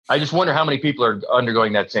I just wonder how many people are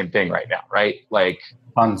undergoing that same thing right now, right? Like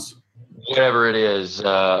tons. Whatever it is,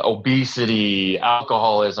 obesity,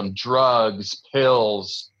 alcoholism, drugs,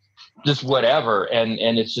 pills, just whatever. And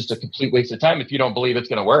it's just a complete waste of time if you don't believe it's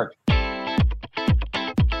going to work.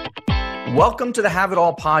 Welcome to the Have It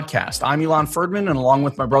All podcast. I'm Elon Ferdman, and along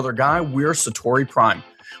with my brother Guy, we're Satori Prime.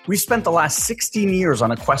 We've spent the last 16 years on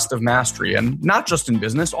a quest of mastery, and not just in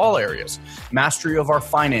business, all areas. Mastery of our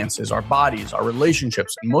finances, our bodies, our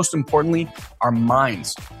relationships, and most importantly, our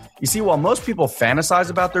minds. You see, while most people fantasize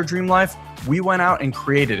about their dream life, we went out and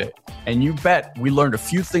created it. And you bet we learned a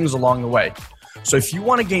few things along the way. So if you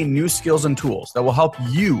want to gain new skills and tools that will help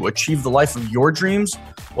you achieve the life of your dreams,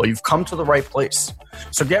 well, you've come to the right place.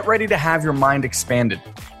 So get ready to have your mind expanded.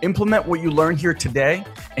 Implement what you learn here today,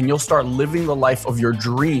 and you'll start living the life of your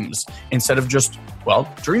dreams instead of just,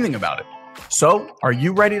 well, dreaming about it. So are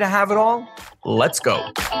you ready to have it all? Let's go.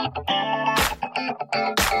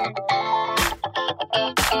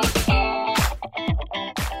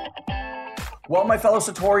 Well, my fellow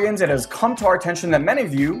Satorians, it has come to our attention that many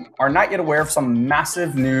of you are not yet aware of some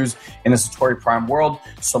massive news in the Satori Prime world.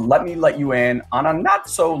 So let me let you in on a not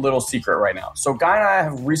so little secret right now. So Guy and I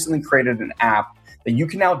have recently created an app that you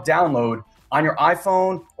can now download on your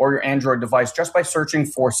iPhone or your Android device just by searching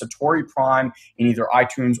for Satori Prime in either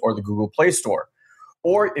iTunes or the Google Play Store.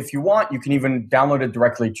 Or if you want, you can even download it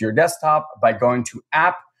directly to your desktop by going to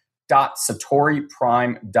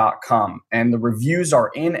app.satoriprime.com. And the reviews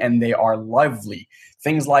are in and they are lively.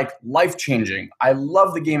 Things like life-changing. I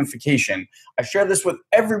love the gamification. I share this with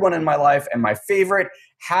everyone in my life. And my favorite,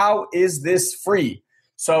 how is this free?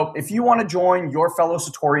 So if you want to join your fellow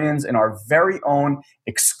Satorians in our very own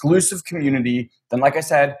exclusive community, then like I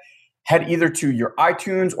said, head either to your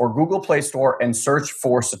iTunes or Google Play Store and search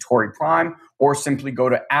for Satori Prime, or simply go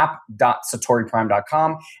to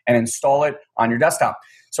app.satoriprime.com and install it on your desktop.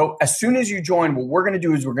 So as soon as you join, what we're going to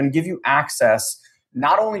do is we're going to give you access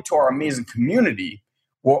not only to our amazing community,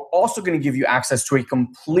 we're also going to give you access to a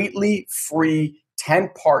completely free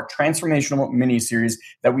 10-part transformational mini-series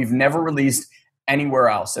that we've never released anywhere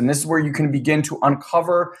else. And this is where you can begin to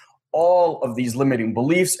uncover all of these limiting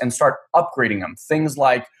beliefs and start upgrading them. Things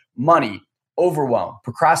like money, overwhelm,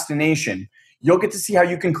 procrastination. You'll get to see how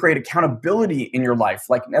you can create accountability in your life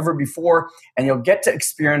like never before, and you'll get to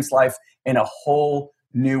experience life in a whole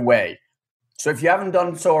new way. So if you haven't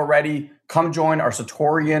done so already, come join our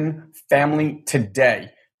Satorian family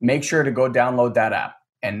today. Make sure to go download that app.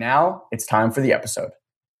 And now it's time for the episode.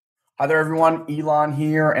 Hi there, everyone. Elon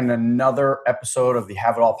here, and another episode of the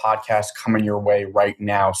Have It All podcast coming your way right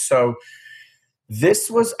now. So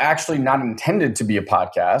this was actually not intended to be a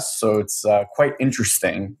podcast, so it's quite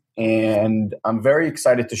interesting. And I'm very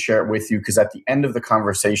excited to share it with you because at the end of the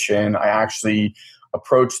conversation, I actually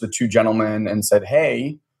approached the two gentlemen and said,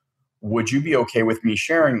 hey, would you be okay with me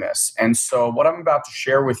sharing this? And so what I'm about to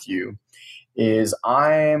share with you is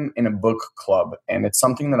I'm in a book club, and it's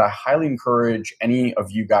something that I highly encourage any of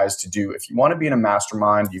you guys to do. If you want to be in a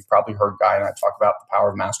mastermind, you've probably heard Guy and I talk about the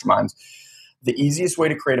power of masterminds. The easiest way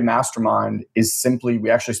to create a mastermind is simply, we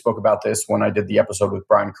actually spoke about this when I did the episode with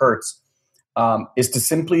Brian Kurtz, is to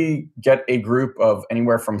simply get a group of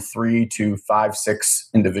anywhere from 3 to 5, 6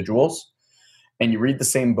 individuals, and you read the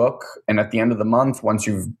same book. And at the end of the month, once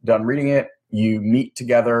you've done reading it, you meet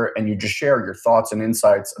together and you just share your thoughts and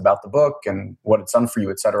insights about the book and what it's done for you,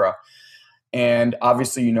 etc. And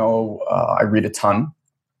obviously, I read a ton.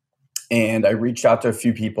 And I reached out to a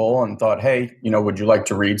few people and thought, hey, would you like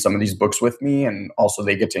to read some of these books with me? And also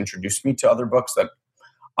they get to introduce me to other books that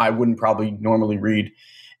I wouldn't probably normally read.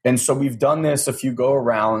 And so we've done this a few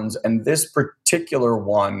go-arounds. And this particular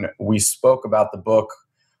one, we spoke about the book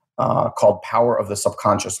called Power of the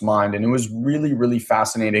Subconscious Mind. And it was really, really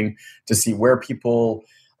fascinating to see where people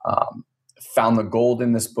found the gold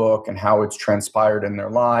in this book and how it's transpired in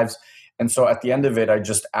their lives. And so at the end of it, I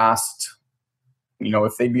just asked,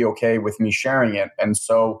 if they'd be okay with me sharing it. And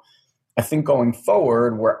so I think going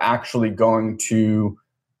forward, we're actually going to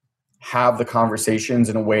have the conversations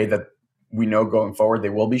in a way that we know going forward they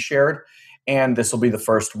will be shared. And this will be the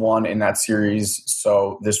first one in that series.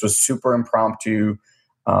 So this was super impromptu,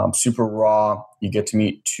 super raw. You get to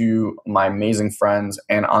meet two of my amazing friends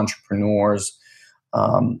and entrepreneurs.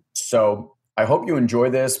 So I hope you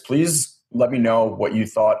enjoy this. Please let me know what you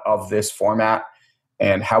thought of this format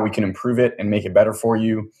and how we can improve it and make it better for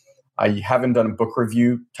you. I haven't done a book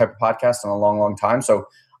review type of podcast in a long, long time. So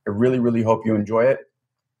I really, really hope you enjoy it.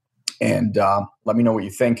 And let me know what you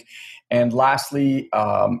think. And lastly,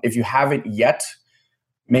 if you haven't yet,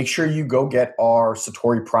 make sure you go get our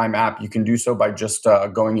Satori Prime app. You can do so by just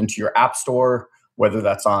going into your app store, whether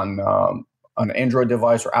that's on an Android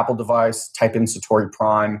device or Apple device, type in Satori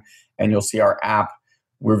Prime, and you'll see our app.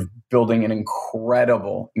 We're building an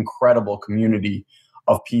incredible community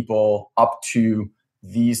of people up to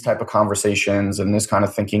these type of conversations and this kind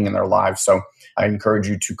of thinking in their lives. So I encourage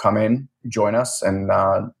you to come in, join us, and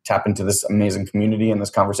tap into this amazing community and this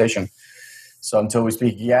conversation. So until we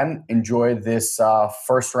speak again, enjoy this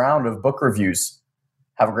first round of book reviews.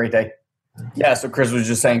 Have a great day. Yeah, so Chris was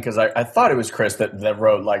just saying, because I thought it was Chris that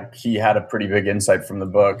wrote, like, he had a pretty big insight from the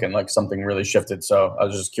book and like something really shifted. So I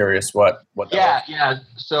was just curious what that was. Yeah.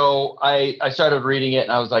 So I started reading it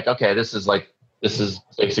and I was like, okay, this is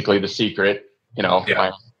basically The Secret,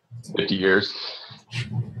 my 50 years.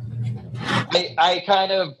 I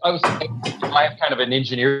have kind of an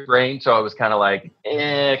engineer brain, so I was kind of like,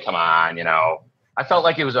 come on, I felt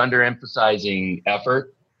like it was underemphasizing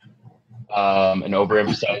effort. And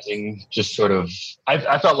overemphasizing just sort of,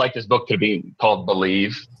 I felt like this book could be called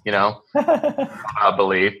Believe,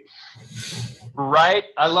 Believe. Right.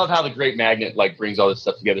 I love how the Great Magnet brings all this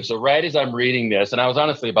stuff together. So right as I'm reading this, and I was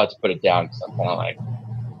honestly about to put it down because I'm kind of like,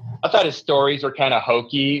 I thought his stories were kind of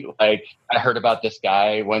hokey. Like, I heard about this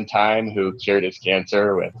guy one time who cured his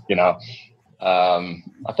cancer with, I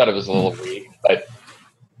thought it was a little weak, but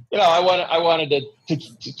I wanted to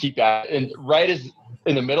keep that. And right as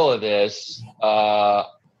in the middle of this,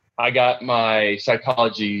 I got my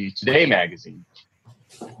Psychology Today magazine,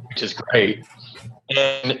 which is great.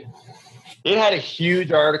 And it had a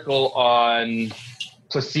huge article on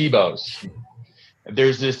placebos.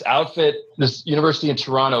 There's this outfit, this university in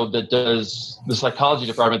Toronto that does the psychology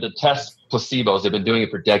department that tests placebos. They've been doing it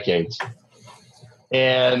for decades.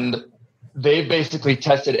 And they've basically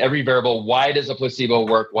tested every variable. Why does a placebo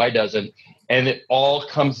work? Why doesn't? And it all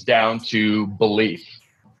comes down to belief.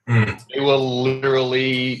 They will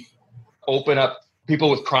literally open up, people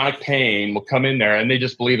with chronic pain will come in there and they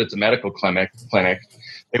just believe it's a medical clinic.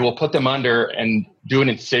 They will put them under and do an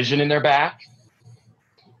incision in their back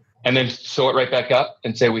and then sew it right back up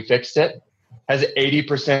and say, we fixed it. Has an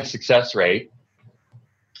 80% success rate,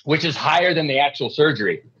 which is higher than the actual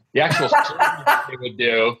surgery. The actual surgery they would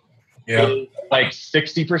do is like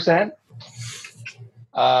 60%.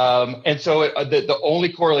 And so the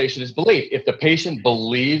only correlation is belief. If the patient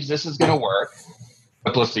believes this is going to work,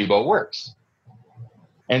 the placebo works.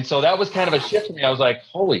 And so that was kind of a shift for me. I was like,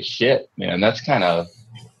 holy shit, man, that's kind of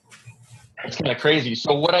crazy.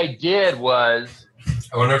 So what I did was,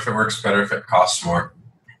 I wonder if it works better if it costs more.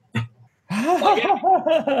 Because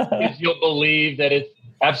you'll believe that it's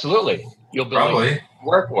absolutely. You'll believe it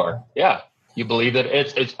work more. Yeah. You believe that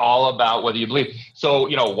it's all about whether you believe. So,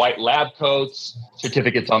 white lab coats,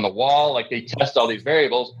 certificates on the wall, like they test all these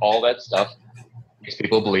variables, all that stuff makes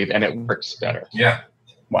people believe, and it works better. Yeah.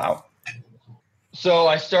 Wow. So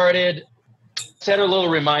I set a little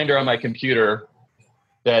reminder on my computer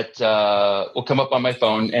that will come up on my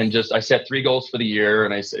phone, and I set 3 goals for the year,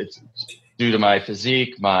 and it's due to my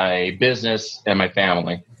physique, my business, and my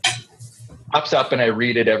family. Pops up, and I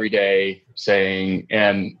read it every day saying,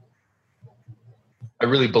 and I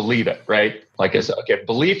really believe it, right? Like I said, okay,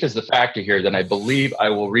 belief is the factor here. Then I believe I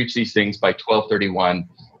will reach these things by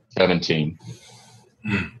 12/31/17.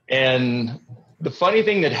 And the funny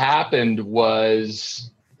thing that happened was,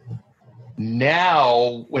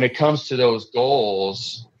 now when it comes to those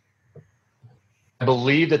goals, I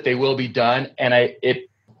believe that they will be done, and it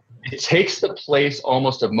takes the place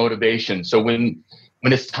almost of motivation. So when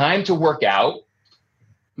it's time to work out,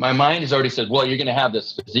 my mind has already said, well, you're going to have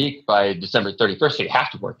this physique by December 31st, so you have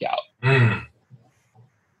to work out.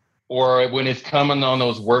 Or when it's coming on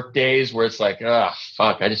those work days where it's like,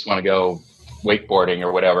 fuck, I just want to go wakeboarding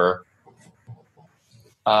or whatever.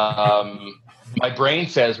 My brain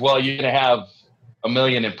says, well, you're going to have $1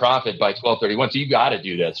 million in profit by 12/31, so you got to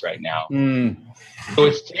do this right now. So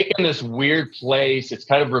it's taken this weird place. It's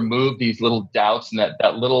kind of removed these little doubts and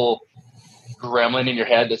that little gremlin in your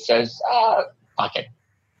head that says, fuck it.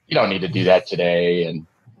 You don't need to do that today. And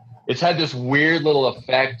it's had this weird little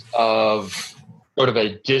effect of sort of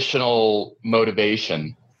additional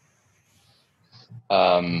motivation.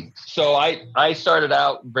 So I started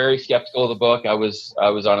out very skeptical of the book. I was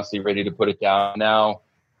honestly ready to put it down. Now,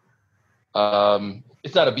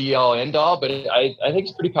 it's not a be all end all, but I think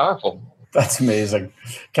it's pretty powerful. That's amazing.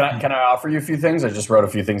 Can I offer you a few things? I just wrote a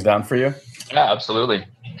few things down for you. Yeah, absolutely.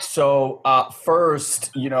 So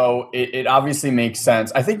first, it obviously makes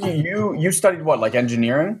sense. I think you studied what, like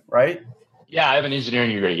engineering, right? Yeah, I have an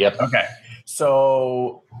engineering degree. Yep. Okay.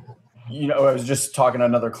 So, I was just talking to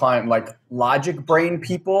another client, like logic brain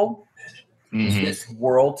people, this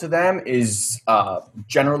world to them is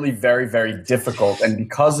generally very, very difficult. And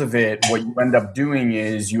because of it, what you end up doing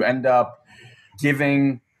is you end up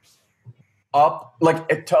giving up,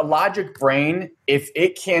 like to a logic brain, if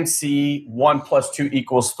it can't see 1 + 2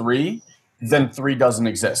 = 3, then 3 doesn't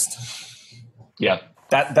exist. Yeah.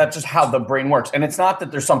 That's just how the brain works. And it's not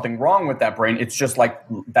that there's something wrong with that brain. It's just like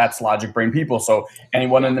that's logic brain people. So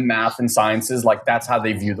anyone in the math and sciences, like that's how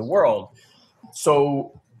they view the world.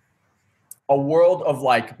 So a world of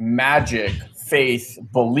like magic, faith,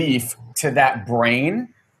 belief to that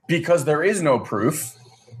brain, because there is no proof,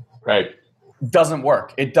 right, doesn't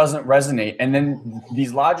work. It doesn't resonate. And then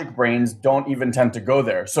these logic brains don't even tend to go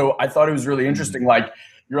there. So I thought it was really interesting. Like,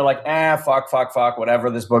 you're like, fuck, whatever,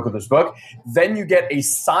 this book or this book. Then you get a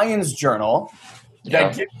science journal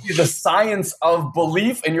that gives you the science of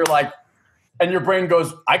belief, and you're like, and your brain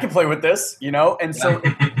goes, I can play with this, you know? And so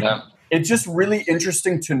it's just really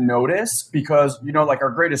interesting to notice because, you know, like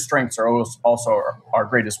our greatest strengths are also our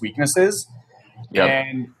greatest weaknesses. Yep.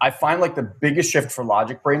 And I find like the biggest shift for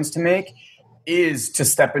logic brains to make is to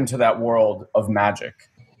step into that world of magic.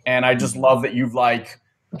 And I just love that you've like,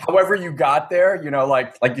 however you got there, you know,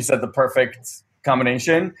 like you said, the perfect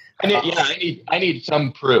combination. I need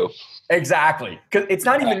some proof. Exactly. Because it's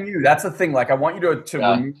not even you. That's the thing. Like, I want you to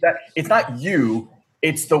remove that. It's not you.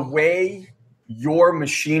 It's the way your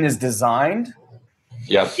machine is designed.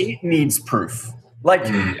 Yep. It needs proof. Like,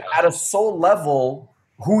 at a soul level,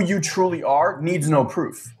 who you truly are needs no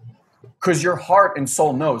proof. Because your heart and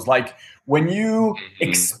soul knows. Like, when you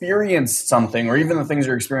experience something, or even the things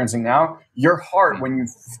you're experiencing now, your heart,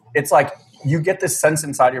 it's like you get this sense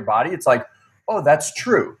inside your body. It's like, oh, that's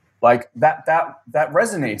true. Like that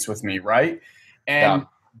resonates with me, right? And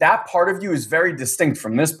that part of you is very distinct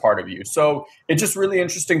from this part of you. So it's just really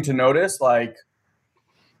interesting to notice, like,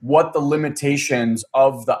 what the limitations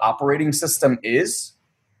of the operating system is,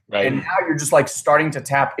 right? And now you're just like starting to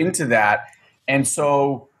tap into that, and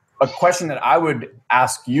so. A question that I would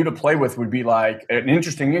ask you to play with would be like, an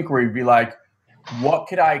interesting inquiry would be like, what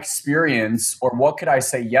could I experience or what could I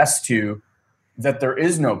say yes to that there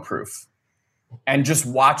is no proof? And just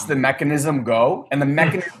watch the mechanism go, and the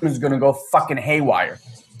mechanism is going to go fucking haywire.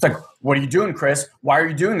 It's like, what are you doing, Chris? Why are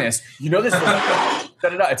you doing this? You know this.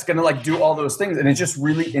 It's going to like do all those things. And it's just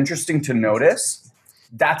really interesting to notice.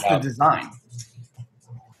 That's the design.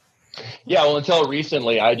 Yeah, well, until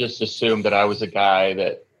recently, I just assumed that I was a guy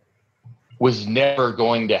that was never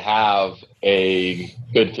going to have a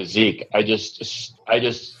good physique. I just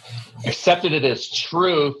accepted it as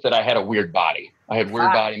truth that I had a weird body. I had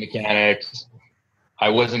weird body mechanics.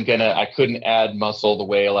 I couldn't add muscle the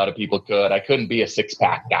way a lot of people could. I couldn't be a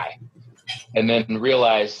 6-pack guy. And then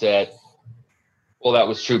realized that, well, that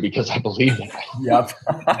was true because I believed it. Yep.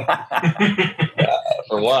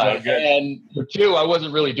 For one. And for two, I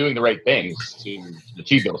wasn't really doing the right things to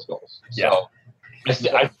achieve those goals. So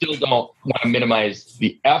I still don't want to minimize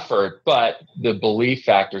the effort, but the belief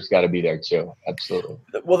factor's got to be there too. Absolutely.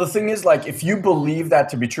 Well, the thing is, like, if you believe that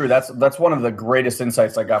to be true, that's one of the greatest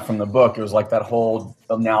insights I got from the book. It was like that whole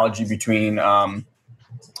analogy between,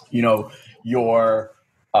 your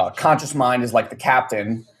conscious mind is like the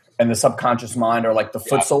captain, and the subconscious mind are like the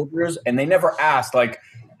foot soldiers. And they never asked, like,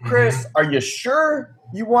 Chris, are you sure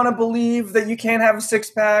you want to believe that you can't have a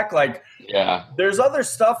 6-pack? Like, there's other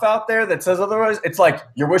stuff out there that says otherwise. It's like,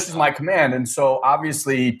 your wish is my command. And so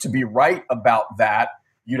obviously to be right about that,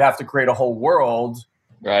 you'd have to create a whole world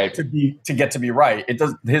to get to be right.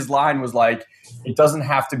 His line was like, it doesn't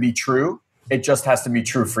have to be true. It just has to be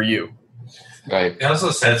true for you. Right. He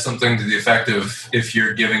also said something to the effect of, if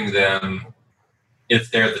you're giving them,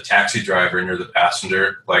 if they're the taxi driver and you're the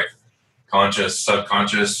passenger, like conscious,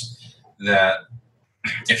 subconscious, that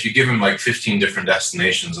if you give them like 15 different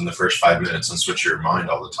destinations in the first 5 minutes and switch your mind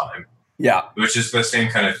all the time. Yeah. Which is the same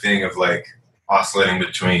kind of thing of like oscillating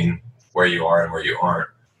between where you are and where you aren't.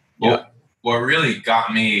 Well, what really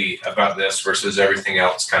got me about this versus everything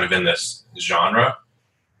else kind of in this genre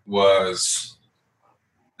was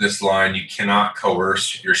this line, you cannot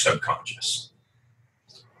coerce your subconscious.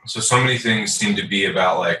 So many things seem to be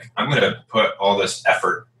about like, I'm going to put all this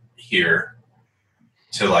effort here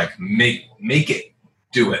to like make it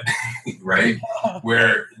do it, right?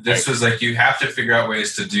 Where this was like, you have to figure out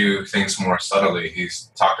ways to do things more subtly.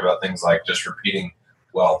 He's talked about things like just repeating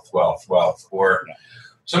wealth, or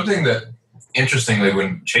something that, interestingly,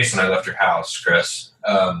 when Chase and I left your house, Chris,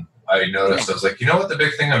 I noticed, I was like, you know what the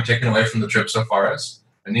big thing I'm taking away from the trip so far is?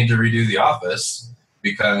 I need to redo the office,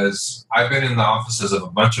 because I've been in the offices of a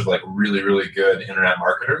bunch of like really, really good internet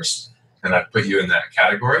marketers, and I put you in that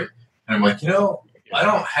category. And I'm like, I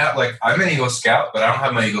don't have, like, I'm an Eagle Scout, but I don't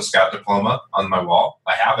have my Eagle Scout diploma on my wall.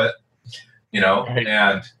 I have it,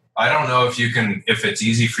 and I don't know if it's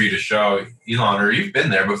easy for you to show, Elon, or you've been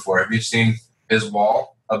there before. Have you seen his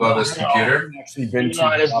wall above his computer. Actually been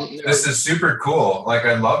This is super cool. Like,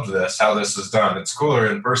 I loved this, how this is done. It's cooler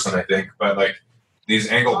in person, I think, but like these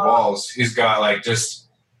angled walls, he's got like just.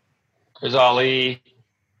 There's Ali,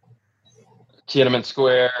 Tiananmen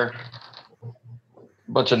Square, a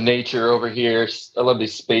bunch of nature over here. I love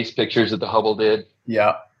these space pictures that the Hubble did.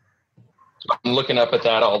 Yeah. I'm looking up at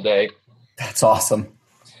that all day. That's awesome.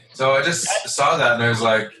 So I just saw that and I was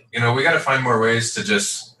like, we got to find more ways to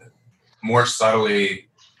just more subtly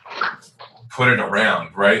put it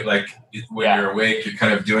around, right? Like when you're awake, you're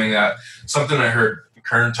kind of doing that. Something I heard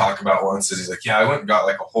Kern talk about once is he's like, I went and got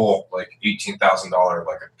like a whole like $18,000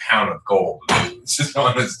 like a pound of gold. It's just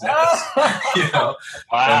on his desk, Wow.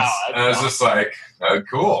 And I was just like,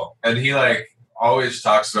 cool. And he like always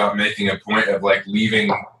talks about making a point of like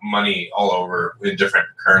leaving money all over in different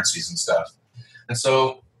currencies and stuff. And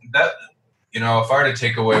so that, if I were to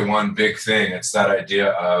take away one big thing, it's that idea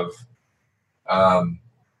of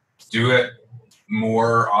do it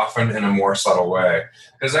more often in a more subtle way.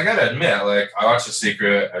 Because I got to admit, like, I watched The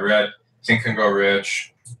Secret. I read Think and Grow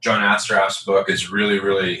Rich. John Assaraf's book is really,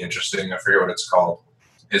 really interesting. I forget what it's called.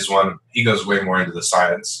 His one, he goes way more into the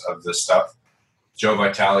science of this stuff. Joe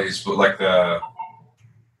Vitale's, but like the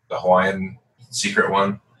Hawaiian secret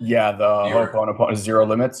one. Yeah, the Ho'oponopono Zero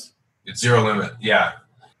Limits. It's Zero Limit, yeah.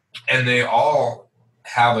 And they all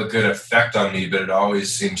have a good effect on me, but it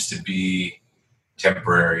always seems to be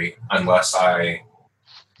temporary unless and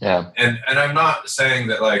I'm not saying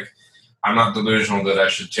that like I'm not delusional that I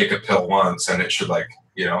should take a pill once and it should like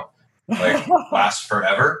last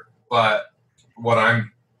forever, but what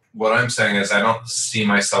I'm saying is I don't see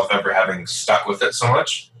myself ever having stuck with it so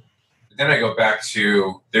much. But then I go back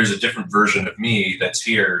to there's a different version of me that's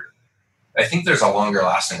here. I think there's a longer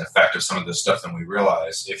lasting effect of some of this stuff than we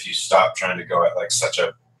realize if you stop trying to go at like such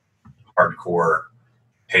a hardcore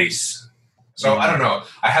pace. So I don't know.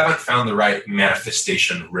 I haven't found the right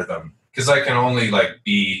manifestation rhythm because I can only like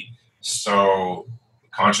be so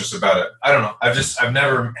conscious about it. I don't know. I've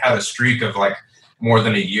never had a streak of like more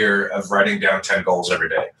than a year of writing down 10 goals every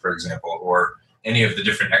day, for example, or any of the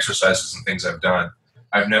different exercises and things I've done.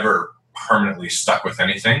 I've never permanently stuck with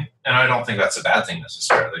anything. And I don't think that's a bad thing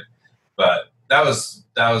necessarily. But that was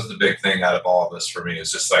the big thing out of all of this for me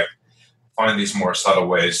is just like find these more subtle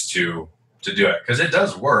ways to do it. Because it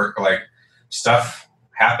does work. Like stuff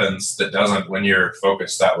happens that doesn't when you're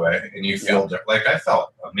focused that way and you feel like I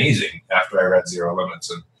felt amazing after I read Zero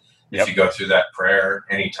Limits. And if you go through that prayer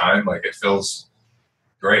anytime, like it feels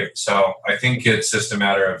great. So I think it's just a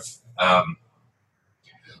matter of, I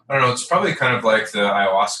don't know, it's probably kind of like the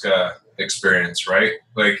ayahuasca experience, right?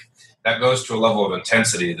 Like that goes to a level of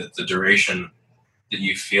intensity that the duration that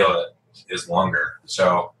you feel it is longer.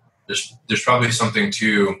 So there's probably something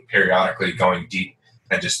to periodically going deep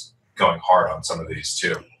and just going hard on some of these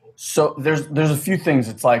too. So there's a few things.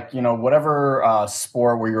 It's like, whatever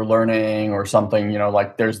sport where you're learning or something,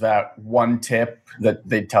 like there's that one tip that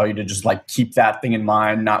they tell you to just like keep that thing in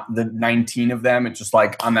mind, not the 19 of them. It's just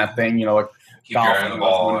like on that thing, like keep your eye on the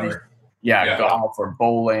ball. Golf or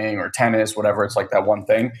bowling or tennis, whatever. It's like that one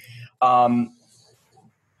thing.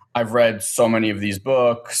 I've read so many of these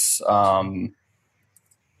books.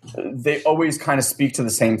 They always kind of speak to the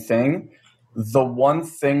same thing. The one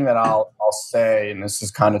thing that I'll say, and this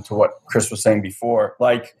is kind of to what Chris was saying before,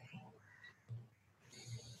 like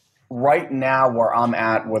right now where I'm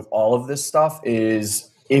at with all of this stuff is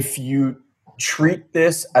if you treat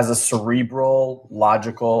this as a cerebral,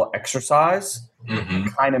 logical exercise,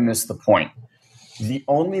 you kind of miss the point. The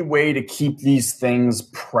only way to keep these things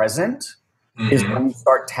present is when you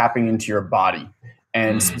start tapping into your body.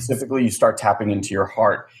 And specifically, you start tapping into your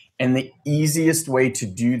heart. And the easiest way to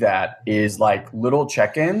do that is like little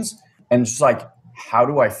check-ins and just like, how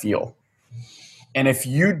do I feel? And if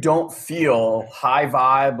you don't feel high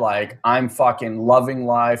vibe, like I'm fucking loving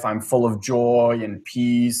life, I'm full of joy and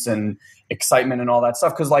peace and excitement and all that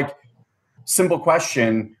stuff. Because like, simple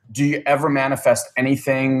question, do you ever manifest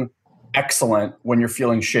anything excellent when you're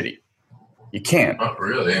feeling shitty? You can't. Not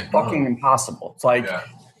really. It's fucking impossible. It's like,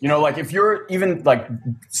 like if you're even like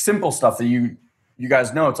simple stuff that you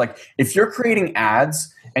guys know, it's like if you're creating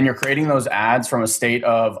ads and you're creating those ads from a state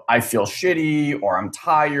of I feel shitty or I'm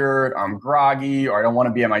tired, I'm groggy, or I don't want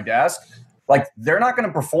to be at my desk, like they're not going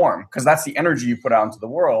to perform because that's the energy you put out into the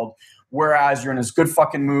world. Whereas you're in this good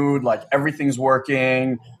fucking mood, like everything's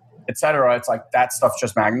working, etc. It's like that stuff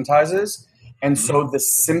just magnetizes. And so the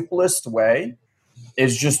simplest way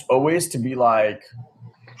is just always to be like,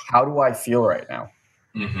 how do I feel right now?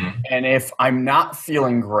 And if I'm not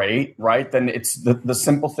feeling great, right, then it's the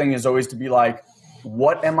simple thing is always to be like,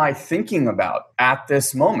 what am I thinking about at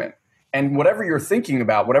this moment? And whatever you're thinking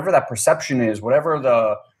about, whatever that perception is, whatever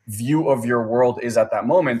the view of your world is at that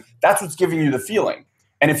moment, that's what's giving you the feeling.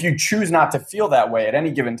 And if you choose not to feel that way at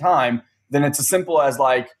any given time, then it's as simple as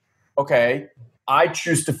like, okay, I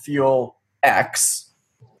choose to feel X.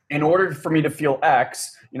 In order for me to feel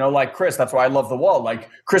X, like Chris, that's why I love The Wall. Like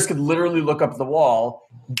Chris could literally look up The Wall,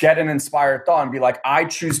 get an inspired thought and be like, I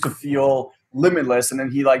choose to feel limitless. And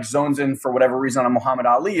then he like zones in for whatever reason on Muhammad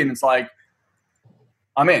Ali. And it's like,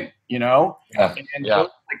 I'm in, Yeah. And those,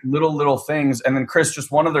 like little things. And then Chris,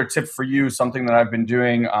 just one other tip for you, something that I've been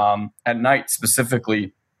doing at night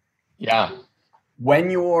specifically. Yeah. When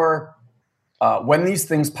these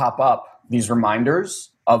things pop up, these reminders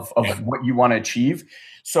of what you want to achieve.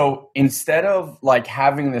 So instead of like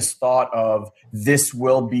having this thought of this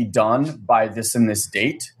will be done by this and this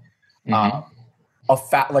date,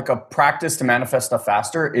 like a practice to manifest stuff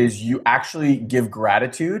faster is you actually give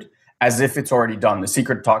gratitude as if it's already done. The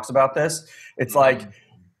Secret talks about this. It's like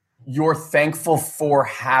you're thankful for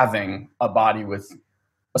having a body with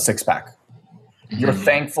a six-pack. You're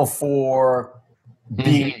thankful for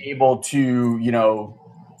being able to,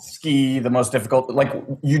 ski the most difficult. Like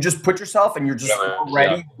you just put yourself and you're just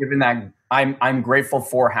already given that I'm grateful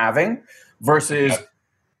for having versus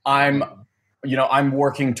I'm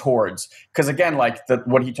working towards. Because again, like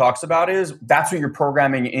what he talks about is that's what you're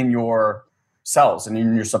programming in your cells and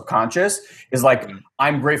in your subconscious is like,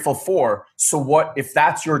 I'm grateful for. So what if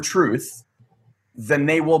that's your truth, then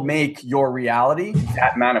they will make your reality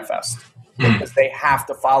that manifest because they have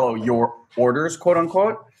to follow your orders, quote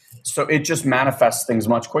unquote. So it just manifests things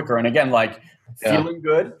much quicker. And again, like feeling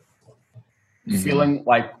good, feeling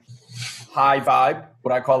like high vibe,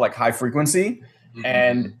 what I call like high frequency,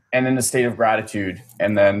 and in a state of gratitude.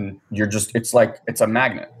 And then you're just, it's like, it's a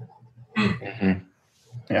magnet.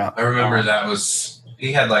 Yeah. I remember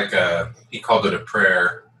he had like he called it a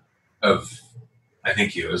prayer of, I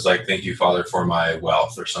think it was like, thank you, Father, for my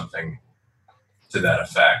wealth or something to that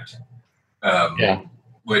effect.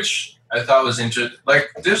 Which I thought was interesting. Like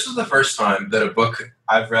this was the first time that a book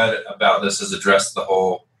I've read about this has addressed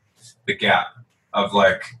the gap of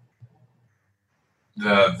like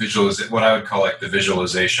what I would call like the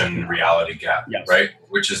visualization reality gap, right?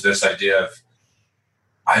 Which is this idea of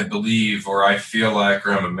I believe, or I feel like,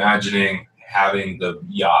 or I'm imagining having the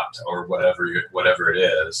yacht or whatever it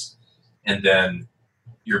is. And then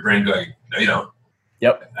your brain going, no, you don't.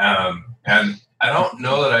 Yep. And I don't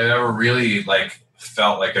know that I ever really like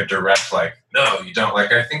felt like a direct, like, no, you don't.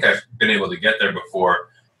 Like, I think I've been able to get there before,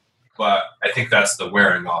 but I think that's the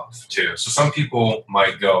wearing off too. So some people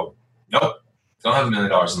might go, nope, don't have $1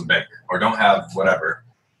 million in the bank or don't have whatever.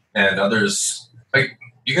 And others, like,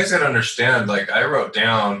 you guys got to understand, like, I wrote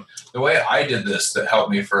down the way I did this that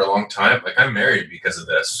helped me for a long time. Like, I'm married because of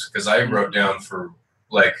this, because I wrote down for,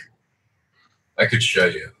 like, I could show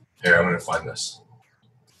you. Here, I'm going to find this.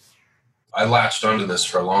 I latched onto this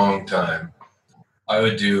for a long time. I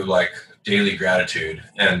would do, like, daily gratitude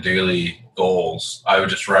and daily goals. I would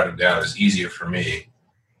just write them down. It's easier for me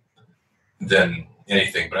than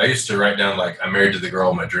anything. But I used to write down, like, I'm married to the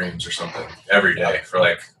girl of my dreams or something every day for,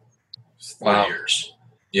 like, 4 years.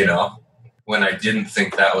 You know, when I didn't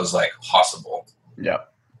think that was like possible. Yeah.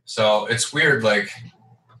 So it's weird. Like,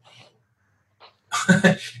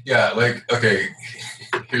 yeah, like, okay,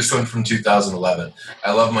 here's one from 2011.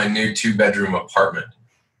 I love my new 2-bedroom apartment.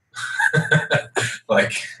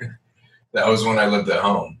 Like, that was when I lived at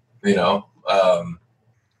home,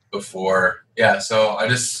 before. Yeah. So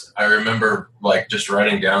I remember like just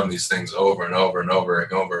writing down these things over and over and over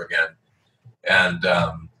and over again. And,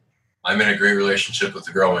 I'm in a great relationship with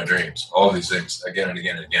the girl of my dreams, all these things again and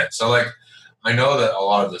again and again. So like, I know that a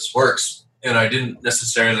lot of this works, and I didn't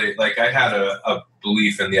necessarily like, I had a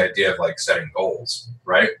belief in the idea of like setting goals,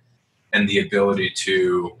 right? And the ability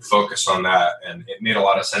to focus on that. And it made a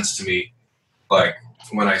lot of sense to me. Like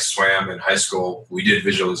when I swam in high school, we did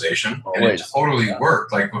visualization and it totally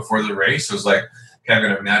worked. Like before the race, it was like, okay, I'm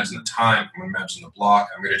going to imagine the time. I'm going to imagine the block.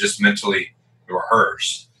 I'm going to just mentally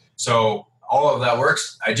rehearse. So all of that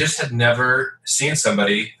works. I just had never seen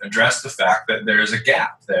somebody address the fact that there's a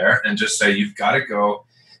gap there and just say, you've got to go.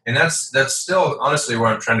 And that's still honestly where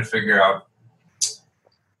I'm trying to figure out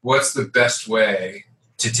what's the best way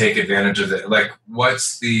to take advantage of it. Like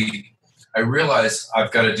I realize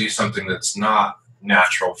I've got to do something that's not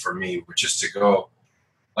natural for me, which is to go,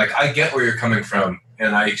 like, I get where you're coming from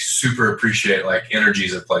and I super appreciate like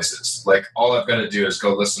energies of places. Like all I've got to do is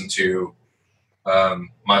go listen to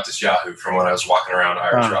Matis Yahoo from when I was walking around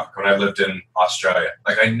Irish Rock when I lived in Australia.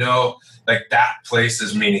 Like I know like that place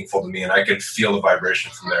is meaningful to me and I can feel the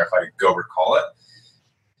vibration from there if I go recall it.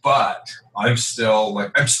 but I'm still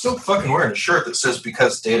fucking wearing a shirt that says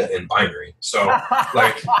because data in binary. So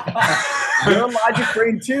like you're a logic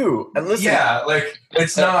brain too. And listen, yeah, like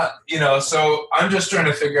it's not, so I'm just trying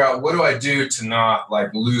to figure out what do I do to not like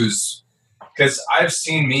lose, because I've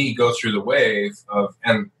seen me go through the wave of,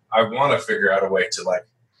 and I want to figure out a way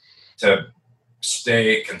to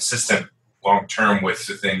stay consistent long term with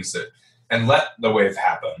the things that, and let the wave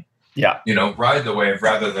happen. Yeah. Ride the wave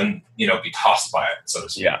rather than, be tossed by it, so to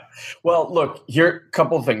speak. Yeah. Well, look, here are a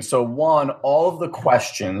couple of things. So one, all of the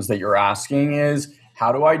questions that you're asking is,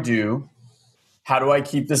 how do I do? How do I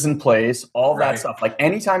keep this in place? All that stuff. Like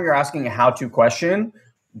anytime you're asking a how-to question,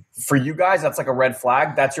 for you guys, that's like a red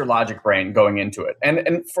flag. That's your logic brain going into it.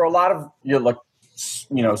 And for a lot of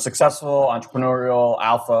successful entrepreneurial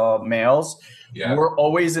alpha males, we're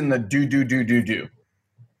always in the do.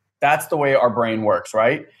 That's the way our brain works,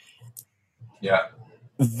 right? Yeah.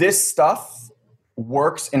 This stuff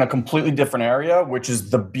works in a completely different area, which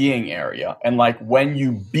is the being area. And like when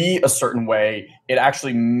you be a certain way, it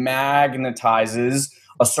actually magnetizes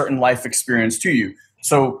a certain life experience to you.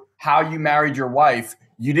 So how you married your wife,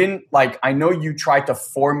 you didn't I know you tried to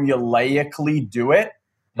formulaically do it,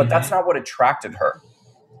 but that's not what attracted her.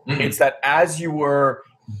 Mm-hmm. It's that as you were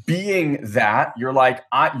being that, you're like,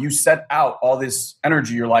 you set out all this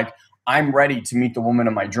energy. You're like, I'm ready to meet the woman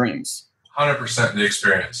of my dreams. 100% the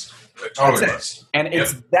experience. It totally was. And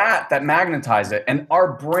it's that magnetizes it. And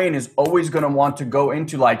our brain is always going to want to go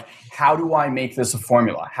into like, how do I make this a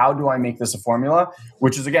formula? How do I make this a formula?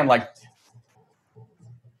 Which is again, like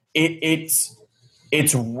it's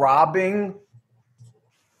robbing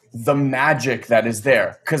the magic that is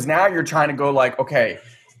there. Because now you're trying to go like, okay,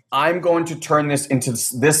 I'm going to turn this into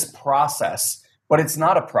this process, but it's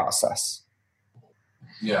not a process.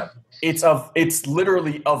 Yeah. It's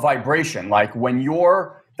literally a vibration. Like when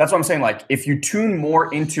that's what I'm saying. Like if you tune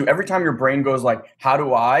more into every time your brain goes like, how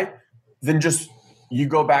do I, then just you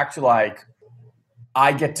go back to like,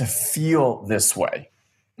 I get to feel this way.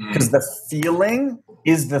 Because the feeling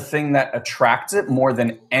is the thing that attracts it more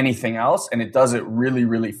than anything else. And it does it really,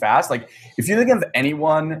 really fast. Like if you think of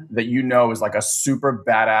anyone that is like a super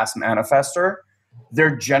badass manifester,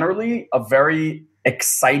 they're generally a very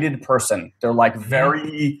excited person. They're like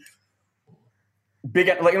very big.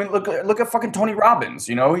 Like, I mean, look at fucking Tony Robbins.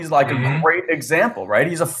 He's like a great example, right?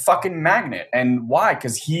 He's a fucking magnet. And why?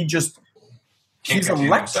 Because he's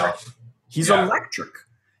electric. He's electric.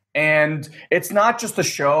 And it's not just a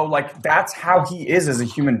show. Like that's how he is as a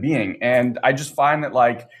human being. And I just find that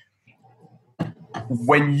like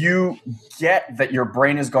when you get that your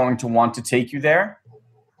brain is going to want to take you there,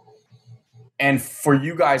 and for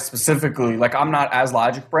you guys specifically, like I'm not as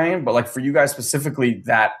logic brain, but like for you guys specifically,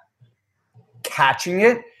 that catching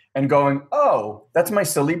it and going, oh, that's my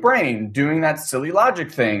silly brain doing that silly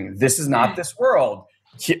logic thing. This is not this world,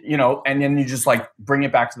 and then you just like bring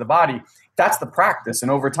it back to the body. That's the practice. And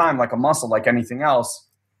over time, like a muscle, like anything else,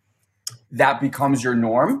 that becomes your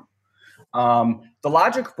norm. The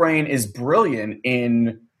logic brain is brilliant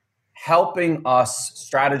in helping us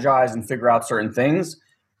strategize and figure out certain things.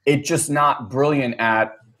 It's just not brilliant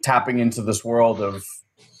at tapping into this world of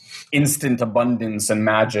instant abundance and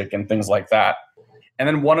magic and things like that. And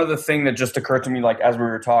then one other thing that just occurred to me, like as we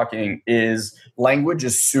were talking, is language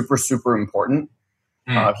is super, super important.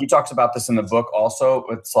 He talks about this in the book also.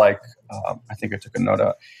 It's like, I think I took a note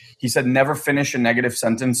out. He said, never finish a negative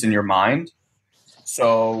sentence in your mind.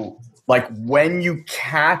 So like when you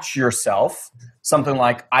catch yourself, something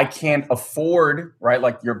like, I can't afford, right?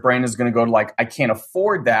 Like your brain is going to go to like, I can't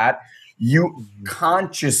afford that. You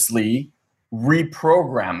consciously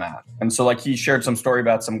reprogram that. And so like he shared some story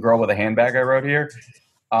about some girl with a handbag I wrote here.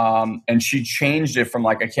 And she changed it from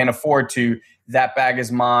like, I can't afford to that bag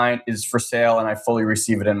is mine, is for sale, and I fully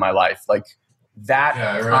receive it in my life. Like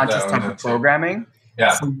that conscious type of programming.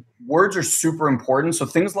 Yeah. So words are super important. So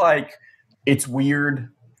things like it's weird,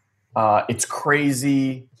 it's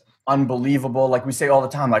crazy, unbelievable. Like we say all the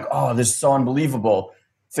time, like, oh, this is so unbelievable.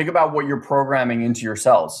 Think about what you're programming into your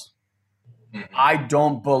cells. Mm-hmm. I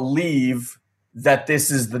don't believe that this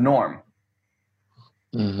is the norm.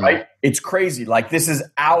 Mm-hmm. Right? It's crazy. Like this is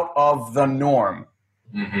out of the norm.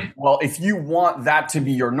 Mm-hmm. Well, if you want that to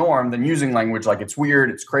be your norm, then using language like it's weird,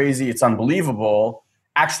 it's crazy, it's unbelievable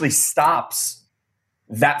actually stops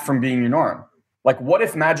that from being your norm. Like what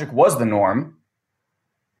if magic was the norm,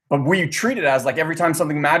 but we treat it as like every time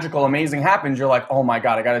something magical, amazing happens, you're like, oh my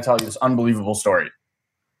God, I got to tell you this unbelievable story.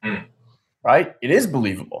 Right? It is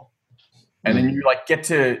believable. And then you like get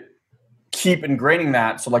to keep ingraining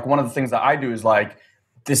that. So like one of the things that I do is like,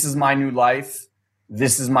 this is my new life.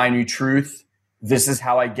 This is my new truth. This is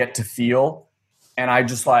how I get to feel. And I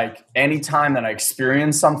just like, anytime that I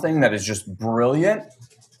experience something that is just brilliant,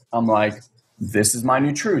 I'm like, this is my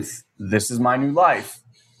new truth. This is my new life.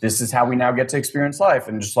 This is how we now get to experience life.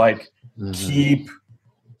 And just like keep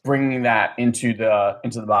bringing that into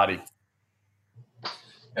the body.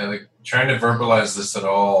 And like trying to verbalize this at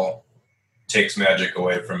all takes magic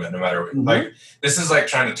away from it, no matter what. Like, this is like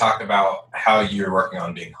trying to talk about how you're working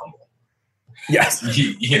on being humble. Yes.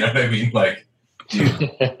 You know what I mean? Like,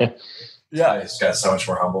 dude, I just got so much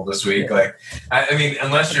more humble this week. Like, I mean,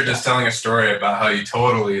 unless you're just telling a story about how you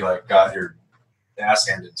totally like got your ass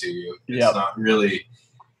handed to you, it's not really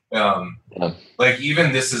like,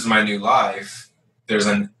 even this is my new life. There's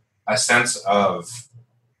a sense of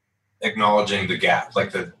acknowledging the gap,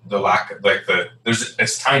 like the lack, like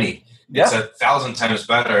it's tiny. It's 1,000 times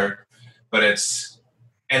better, but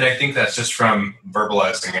and I think that's just from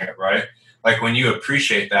verbalizing it, right? Like when you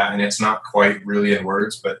appreciate that, and it's not quite really in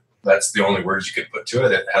words, but that's the only words you could put to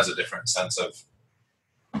it. It has a different sense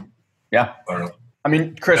of. Yeah. I don't know. I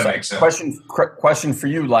mean, Chris, question for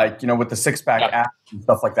you, like, you know, with the 6-pack app and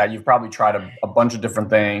stuff like that, you've probably tried a bunch of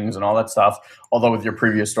different things and all that stuff, although with your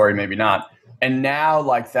previous story, maybe not. And now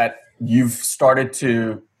like that you've started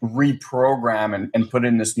to reprogram and put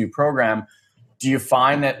in this new program, do you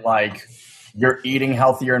find that like you're eating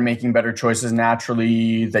healthier and making better choices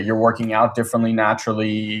naturally, that you're working out differently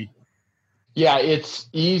naturally? Yeah, it's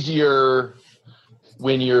easier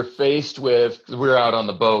when you're faced with, we're out on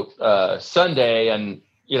the boat Sunday, and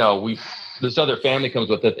you know, this other family comes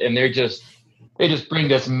with it, and they just bring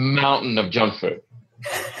this mountain of junk food.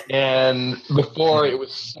 And before, it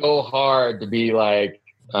was so hard to be like,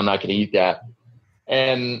 I'm not going to eat that.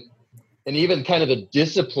 And even kind of the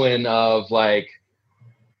discipline of like,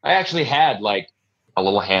 I actually had like a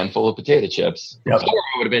little handful of potato chips. Before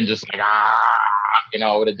I would have been just like, you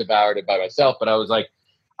know, I would have devoured it by myself. But I was like,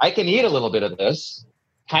 I can eat a little bit of this,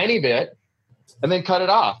 tiny bit, and then cut it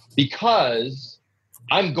off, because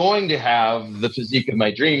I'm going to have the physique of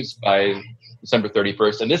my dreams by December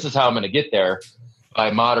 31st. And this is how I'm going to get there, by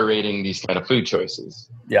moderating these kind of food choices.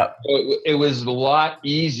 Yeah. So it was a lot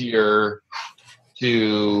easier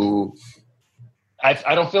to,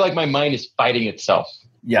 I don't feel like my mind is fighting itself.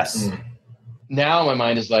 Yes. Now my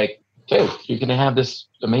mind is like, dude, you're going to have this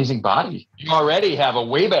amazing body. You already have a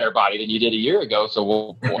way better body than you did a year ago. So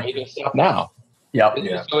why are you going to stop now? Yeah.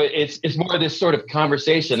 So it's more this sort of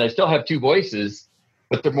conversation. I still have two voices,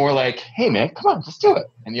 but they're more like, hey man, come on, let's do it.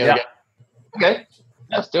 And the other guy, okay,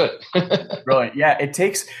 let's do it. Brilliant. Yeah.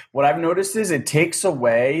 What I've noticed is it takes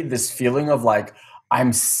away this feeling of like,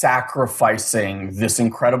 I'm sacrificing this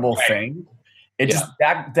incredible thing. It just,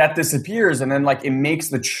 that disappears. And then like, it makes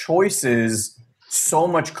the choices so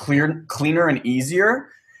much cleaner and easier.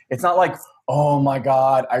 It's not like, oh my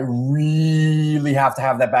God, I really have to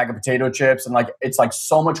have that bag of potato chips. And like, it's like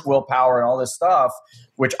so much willpower and all this stuff,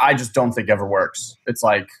 which I just don't think ever works. It's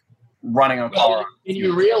like running a car. And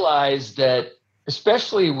you realize that,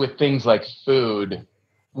 especially with things like food,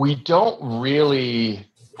 we don't really,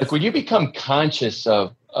 like when you become conscious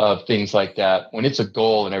of things like that, when it's a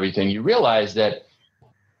goal and everything, you realize that,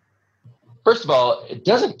 first of all, it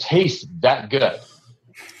doesn't taste that good,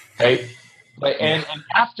 right? And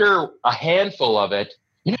after a handful of it,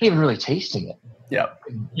 you're not even really tasting it. Yeah.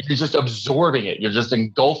 You're just absorbing it. You're just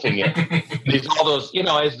engulfing it. All those, you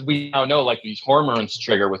know, as we now know, like these hormones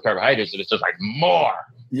trigger with carbohydrates, and it's just like more.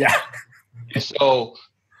 Yeah. And so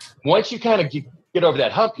once you kind of get over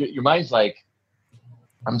that hump, your mind's like,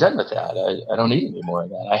 I'm done with that. I don't need any more of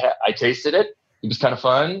that. I tasted it. It was kind of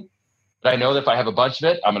fun. But I know that if I have a bunch of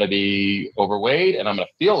it, I'm going to be overweight and I'm going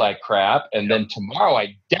to feel like crap. And then tomorrow,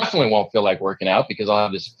 I definitely won't feel like working out because I'll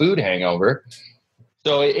have this food hangover.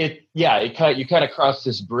 So you kind of cross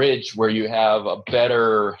this bridge where you have a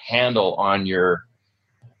better handle on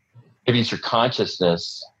maybe it's your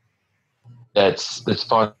consciousness that's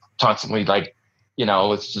constantly like, you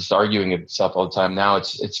know, it's just arguing itself all the time. Now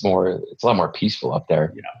it's a lot more peaceful up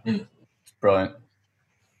there. Yeah. Brilliant.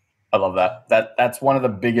 I love that. That's one of the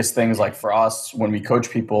biggest things, like for us when we coach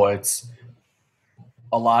people, it's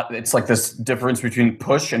like this difference between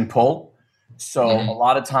push and pull. So a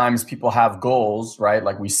lot of times people have goals, right?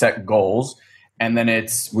 Like we set goals and then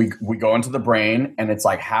we go into the brain and it's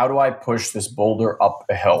like, how do I push this boulder up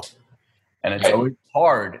a hill? And it's always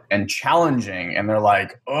hard and challenging. And they're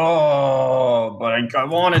like, oh, but I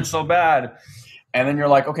want it so bad. And then you're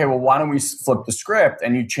like, okay, well, why don't we flip the script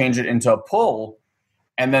and you change it into a pull?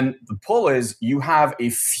 And then the pull is you have a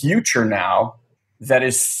future now that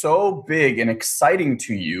is so big and exciting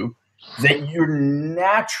to you that you're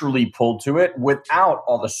naturally pulled to it without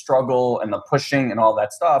all the struggle and the pushing and all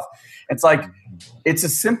that stuff. It's like, it's a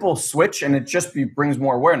simple switch and it just brings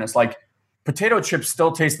more awareness. Like potato chips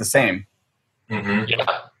still taste the same. Mm-hmm. Yeah.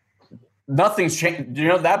 Nothing's changed. You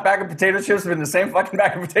know, that bag of potato chips has been the same fucking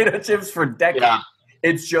bag of potato chips for decades. Yeah.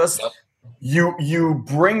 It's just you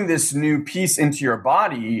bring this new piece into your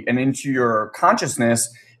body and into your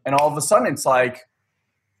consciousness, and all of a sudden it's like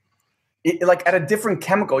at a different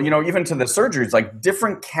chemical, you know, even to the surgery, it's like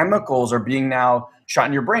different chemicals are being now shot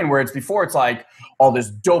in your brain, where it's before it's like all this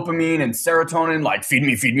dopamine and serotonin, like feed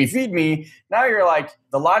me, feed me, feed me. Now you're like,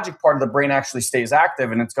 the logic part of the brain actually stays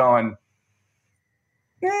active and it's going,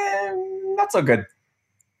 not so good.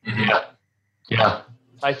 Yeah. Yeah.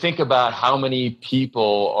 I think about how many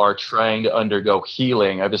people are trying to undergo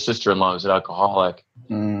healing. I have a sister-in-law who's an alcoholic,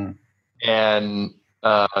 and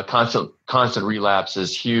constant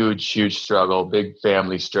relapses, huge struggle, big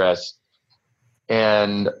family stress.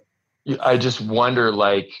 And I just wonder,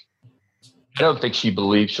 like, I don't think she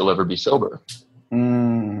believes she'll ever be sober.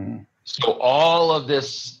 So all of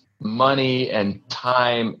this money and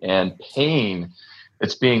time and pain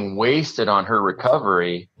that's being wasted on her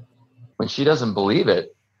recovery, when she doesn't believe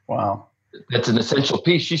it, wow, that's an essential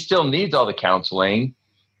piece. She still needs all the counseling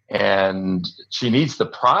and she needs the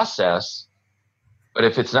process. But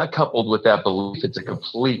if it's not coupled with that belief, it's a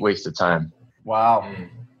complete waste of time. Wow. I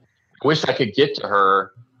wish I could get to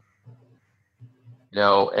her, you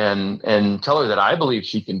know, and tell her that I believe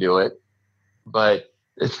she can do it. But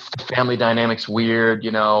it's, the family dynamic's weird,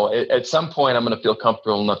 you know. At some point, I'm going to feel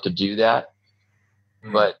comfortable enough to do that.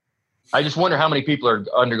 But I just wonder how many people are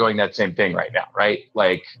undergoing that same thing right now, right?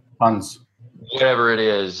 Like tons, whatever it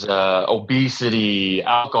is, obesity,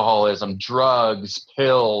 alcoholism, drugs,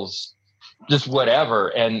 pills, just whatever.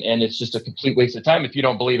 And it's just a complete waste of time if you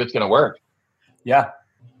don't believe it's going to work. Yeah.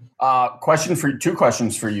 Two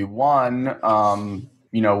questions for you. One,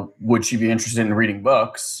 you know, would she be interested in reading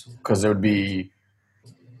books? Because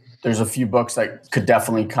there's a few books that could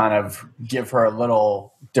definitely kind of give her a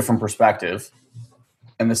little different perspective.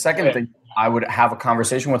 And the second thing, I would have a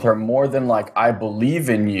conversation with her more than like, I believe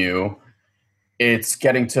in you. It's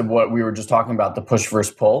getting to what we were just talking about, the push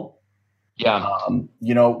versus pull. Yeah.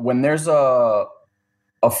 You know, when there's a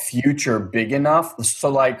future big enough. So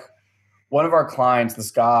like one of our clients,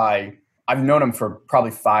 this guy, I've known him for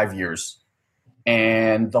probably 5 years.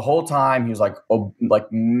 And the whole time he was like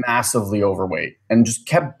massively overweight and just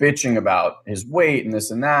kept bitching about his weight and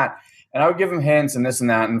this and that. And I would give him hints and this and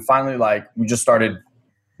that. And finally, like, we just started,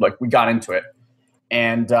 like, we got into it.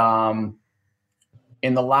 And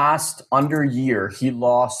in the last under year, he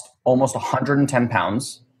lost almost 110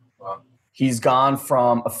 pounds. Wow. He's gone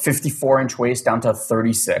from a 54-inch waist down to a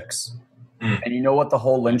 36. And you know what the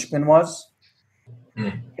whole linchpin was?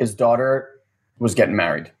 His daughter was getting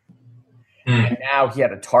married. And now he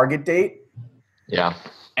had a target date. Yeah.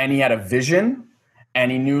 And he had a vision. And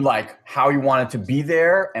he knew like how he wanted to be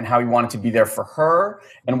there and how he wanted to be there for her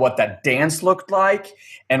and what that dance looked like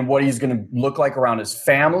and what he's going to look like around his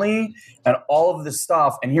family and all of this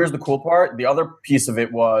stuff. And here's the cool part. The other piece of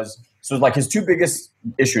it was, so like his two biggest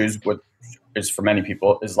issues is for many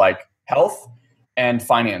people is like health and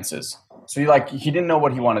finances. So he didn't know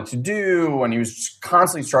what he wanted to do and he was just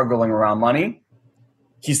constantly struggling around money.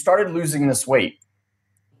 He started losing this weight.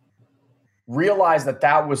 Realized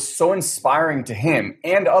that was so inspiring to him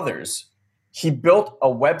and others. He built a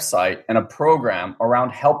website and a program around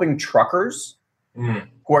helping truckers who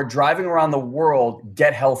are driving around the world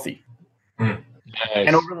get healthy. Nice.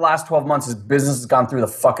 And over the last 12 months, his business has gone through the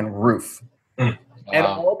fucking roof. And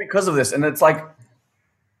all because of this. And it's like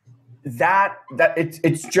that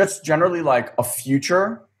it's just generally like a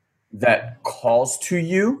future that calls to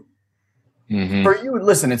you. Mm-hmm. For you,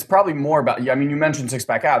 listen, it's probably more about, I mean, you mentioned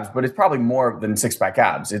six-pack abs, but it's probably more than six-pack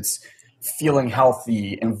abs. It's feeling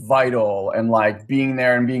healthy and vital and like being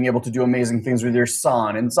there and being able to do amazing things with your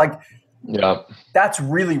son. And it's like, yeah, that's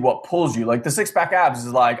really what pulls you. Like the six-pack abs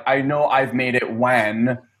is like, I know I've made it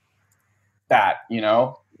when that, you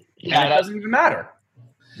know, yeah, it doesn't even matter.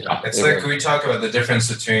 Yeah, it's like we talk about the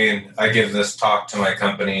difference between, I give this talk to my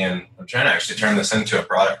company and I'm trying to actually turn this into a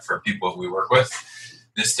product for people we work with.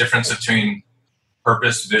 This difference between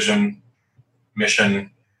purpose, vision,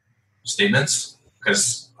 mission statements,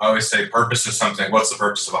 because I always say purpose is something. What's the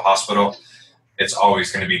purpose of a hospital? It's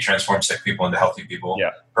always going to be transform sick people into healthy people.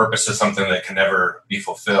 Yeah. Purpose is something that can never be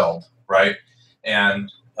fulfilled, right?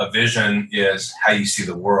 And a vision is how you see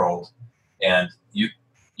the world, and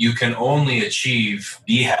you can only achieve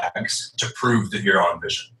BHAGs to prove that you're on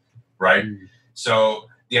vision, right? So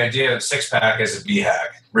the idea of six pack as a BHAG,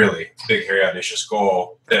 really, big, hairy, audacious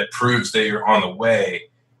goal that proves that you're on the way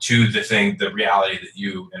to the thing, the reality that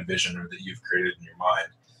you envision or that you've created in your mind.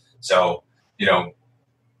 So,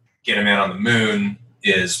 get a man on the moon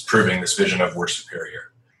is proving this vision of we're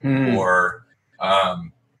superior. Or I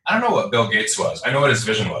don't know what Bill Gates was. I know what his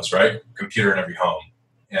vision was, right? Computer in every home.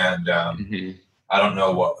 And I don't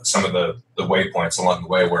know what some of the waypoints along the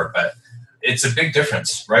way were, but it's a big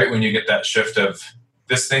difference, right? When you get that shift of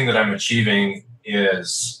this thing that I'm achieving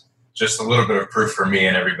is just a little bit of proof for me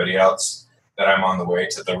and everybody else that I'm on the way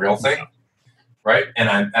to the real thing, right? And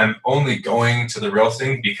I'm only going to the real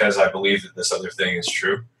thing because I believe that this other thing is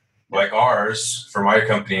true. Like ours, for my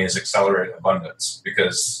company, is Accelerate Abundance,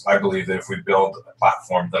 because I believe that if we build a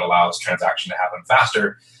platform that allows transaction to happen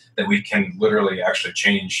faster, that we can literally actually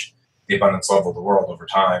change the abundance level of the world over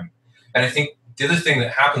time. And I think the other thing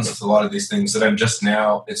that happens with a lot of these things that I'm just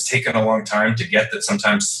now, it's taken a long time to get that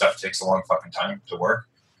sometimes stuff takes a long fucking time to work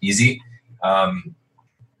easy.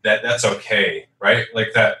 That's okay, right?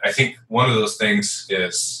 Like that, I think one of those things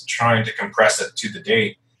is trying to compress it to the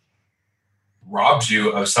date robs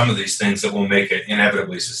you of some of these things that will make it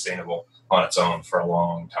inevitably sustainable on its own for a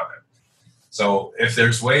long time. So if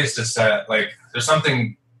there's ways to set, like, there's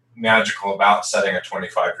something magical about setting a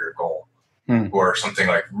 25-year goal or something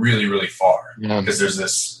like really, really far, because there's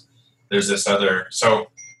this other,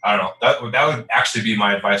 so I don't know, that would actually be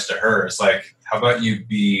my advice to her. It's like, how about you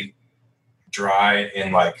be dry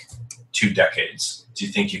in like 2 decades? Do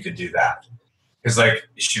you think you could do that? Because like,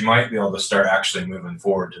 she might be able to start actually moving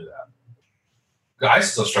forward to that. I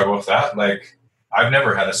still struggle with that. Like, I've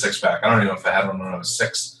never had a six pack. I don't even know if I had one when I was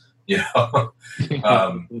 6,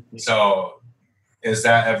 so is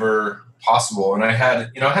that ever possible? And I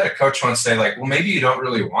had a coach once say like, well, maybe you don't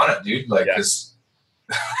really want it, dude. Like, cause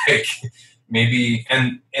like maybe,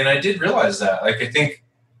 and I did realize that, like, I think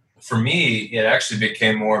for me, it actually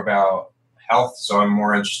became more about health. So I'm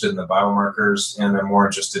more interested in the biomarkers, and I'm more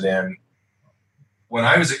interested in, when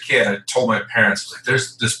I was a kid, I told my parents, like,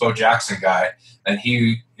 there's this Bo Jackson guy, and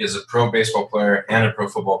he is a pro baseball player and a pro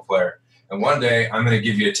football player. And one day I'm going to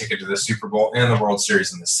give you a ticket to the Super Bowl and the World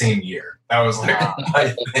Series in the same year. That was like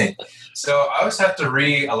my thing. So I always have to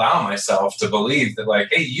allow myself to believe that, like,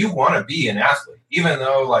 hey, you want to be an athlete, even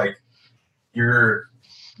though like you're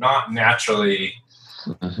not naturally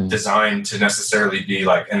designed to necessarily be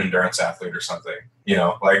like an endurance athlete or something,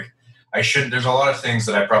 like there's a lot of things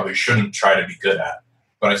that I probably shouldn't try to be good at,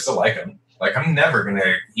 but I still like them. Like, I'm never going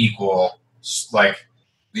to equal like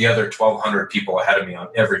the other 1,200 people ahead of me on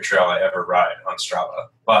every trail I ever ride on Strava,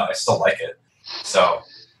 but I still like it. So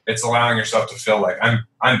it's allowing yourself to feel like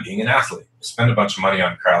I'm being an athlete. Spend a bunch of money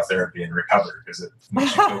on cryotherapy and recover because it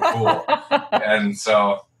makes you feel cool. And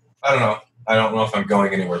so I don't know. I don't know if I'm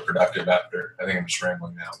going anywhere productive after. I think I'm just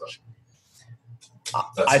rambling now,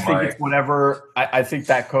 but I think it's whatever. I think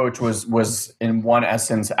that coach was in one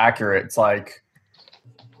essence accurate. It's like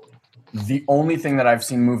the only thing that I've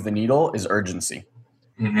seen move the needle is urgency.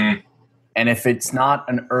 And if it's not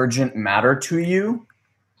an urgent matter to you,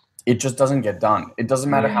 it just doesn't get done. It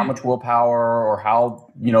doesn't matter how much willpower or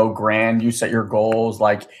how, grand you set your goals.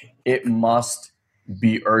 Like, it must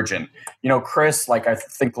be urgent. Chris, like, I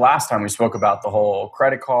think last time we spoke about the whole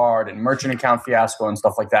credit card and merchant account fiasco and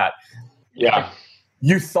stuff like that. Yeah.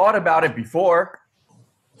 You thought about it before,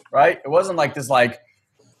 right? It wasn't like this, like,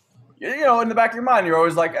 in the back of your mind, you're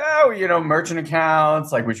always like, oh, merchant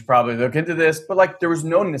accounts, like, we should probably look into this. But like, there was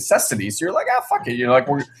no necessity. So you're like, fuck it. Like,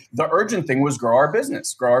 the urgent thing was grow our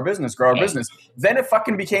business. Then it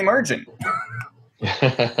fucking became urgent.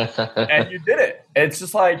 And you did it. It's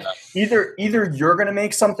just like, either you're going to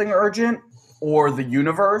make something urgent, or the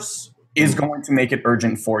universe is going to make it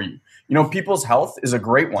urgent for you. People's health is a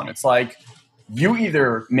great one. It's like, you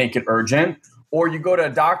either make it urgent, or you go to a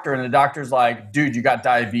doctor and the doctor's like, dude, you got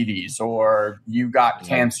diabetes, or you got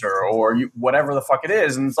cancer, or whatever the fuck it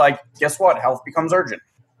is. And it's like, guess what? Health becomes urgent.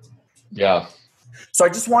 Yeah. So I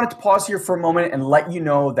just wanted to pause here for a moment and let you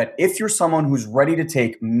know that if you're someone who's ready to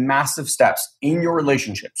take massive steps in your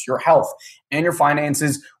relationships, your health, and your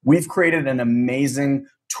finances, we've created an amazing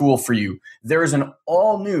tool for you. There is an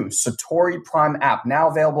all-new Satori Prime app now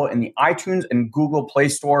available in the iTunes and Google Play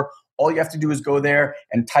Store. All you have to do is go there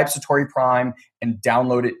and type Satori Prime and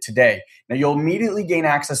download it today. Now, you'll immediately gain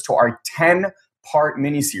access to our 10-part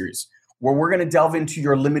mini-series where we're going to delve into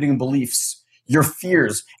your limiting beliefs, your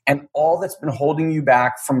fears, and all that's been holding you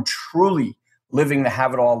back from truly living the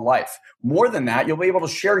have-it-all life. More than that, you'll be able to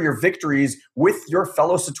share your victories with your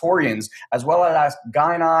fellow Satorians, as well as ask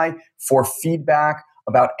Guy and I for feedback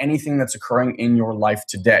about anything that's occurring in your life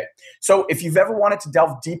today. So if you've ever wanted to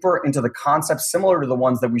delve deeper into the concepts similar to the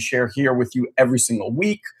ones that we share here with you every single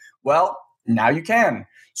week, well, now you can.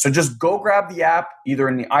 So just go grab the app either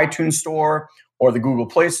in the iTunes store or the Google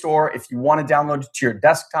Play Store. If you want to download it to your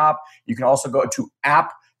desktop, you can also go to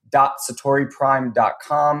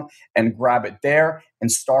app.satoriprime.com and grab it there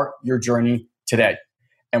and start your journey today.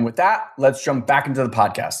 And with that, let's jump back into the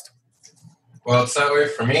podcast. Well, it's that way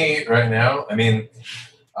for me right now. I mean,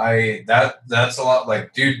 that's a lot.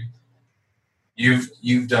 Like, dude,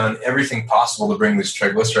 you've done everything possible to bring these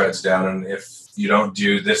triglycerides down, and if you don't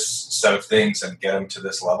do this set of things and get them to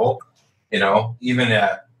this level, even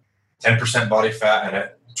at 10% body fat and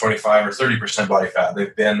at 25 or 30% body fat,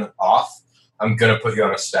 they've been off. I'm gonna put you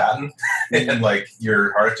on a statin, and like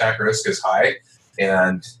your heart attack risk is high,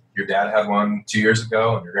 and your dad had one 2 years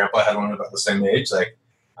ago, and your grandpa had one about the same age. Like,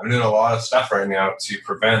 I'm doing a lot of stuff right now to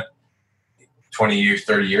prevent 20 years,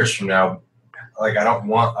 30 years from now. Like, I don't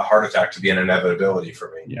want a heart attack to be an inevitability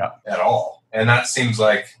for me at all. And that seems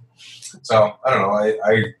like, so I don't know.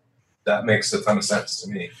 I that makes a ton of sense to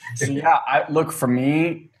me. So look, for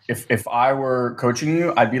me, if I were coaching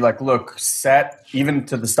you, I'd be like, look, set, even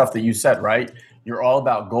to the stuff that you said, right? You're all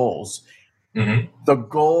about goals. Mm-hmm. The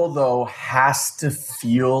goal, though, has to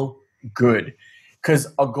feel good.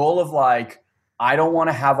 Because a goal of like, I don't want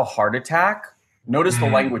to have a heart attack. Notice the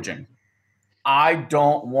languaging. I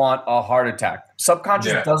don't want a heart attack.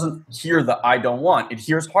 Subconscious doesn't hear the I don't want. It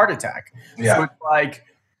hears heart attack. Yeah. So it's like,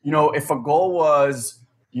 if a goal was,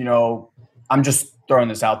 I'm just throwing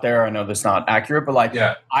this out there. I know that's not accurate, but like,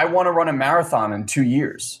 I want to run a marathon in 2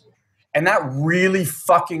 years. And that really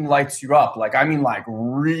fucking lights you up. Like, I mean, like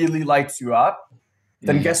really lights you up.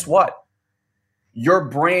 Then guess what? Your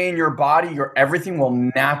brain, your body, your everything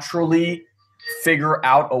will naturally figure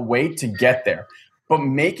out a way to get there. But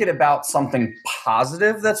make it about something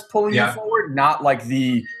positive that's pulling you forward, not like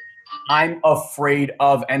I'm afraid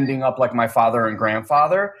of ending up like my father and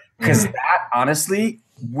grandfather, because that honestly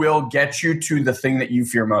will get you to the thing that you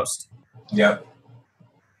fear most. Yep.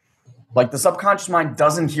 Like the subconscious mind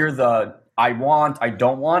doesn't hear the I want, I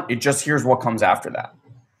don't want. It just hears what comes after that.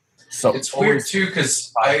 So it's weird too,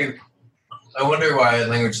 because I wonder why I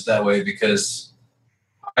language it that way, because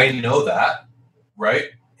I know that,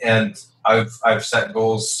 right? And I've set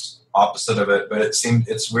goals opposite of it, but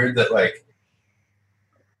it's weird that like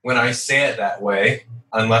when I say it that way,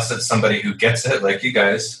 unless it's somebody who gets it, like you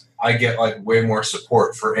guys, I get like way more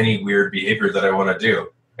support for any weird behavior that I want to do.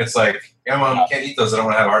 It's like, Mom, you can't eat those. I don't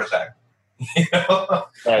want to have a heart attack.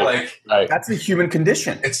 Right. That's the human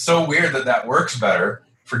condition. It's so weird that works better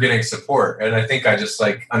for getting support. And I think I just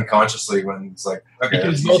like unconsciously when it's like, okay,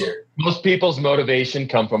 because that's easier. Most people's motivation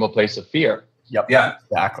come from a place of fear. Yep. Yeah.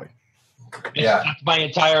 Exactly. That's my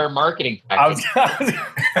entire marketing tactic.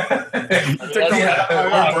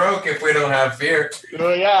 We're broke if we don't have fear.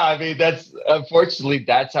 Well, I mean, unfortunately,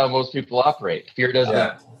 that's how most people operate. Fear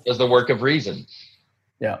does the work of reason.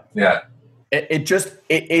 Yeah. Yeah.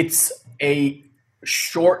 It's a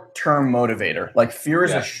short-term motivator. Like fear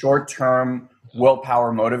is a short-term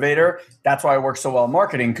willpower motivator. That's why it works so well in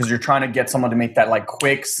marketing, because you're trying to get someone to make that like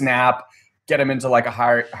quick snap, get them into like a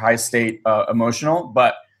high state emotional.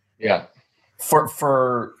 But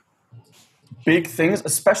for big things,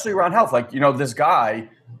 especially around health, like, this guy,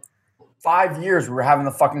 5 years we were having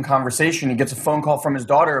the fucking conversation. He gets a phone call from his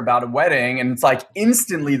daughter about a wedding, and it's like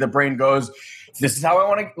instantly the brain goes, this is how I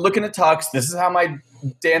want to look in a tux. This is how my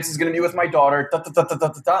dance is going to be with my daughter. Da, da, da, da, da,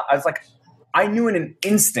 da, da. I was like, I knew in an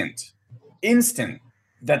instant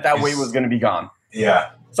that weight was going to be gone.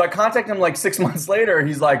 Yeah. So I contacted him like 6 months later.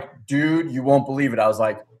 He's like, dude, you won't believe it. I was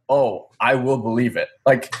like, oh, I will believe it.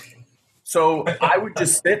 Like, so I would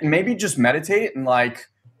just sit and maybe just meditate and like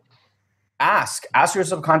ask your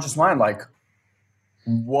subconscious mind, like,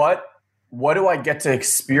 what do I get to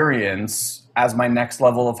experience as my next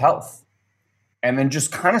level of health? And then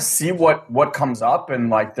just kind of see what comes up. And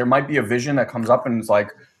like, there might be a vision that comes up and it's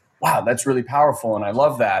like, wow, that's really powerful. And I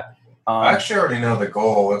love that. I actually already know the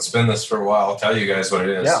goal. It's been this for a while. I'll tell you guys what it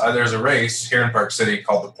is. Yeah. There's a race here in Park City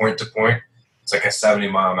called the Point to Point. It's like a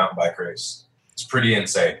 70-mile mountain bike race. It's pretty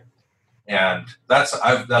insane. And that's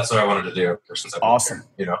what I wanted to do ever since I've awesome.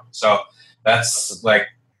 been here, So that's like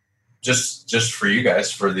just for you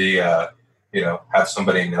guys, for the have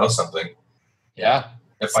somebody know something. Yeah.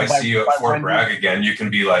 If I see you at Fort Bragg again, you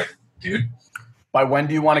can be like, dude. By when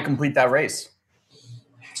do you want to complete that race?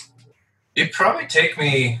 It'd probably take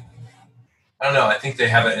me, I don't know, I think they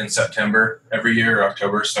have it in September every year or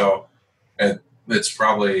October. So it's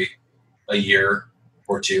probably a year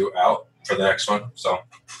or two out for the next one. So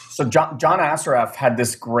John Assaraf had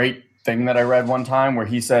this great thing that I read one time where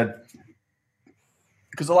he said,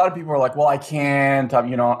 because a lot of people are like, well, I can't,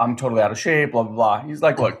 I'm totally out of shape, blah, blah, blah. He's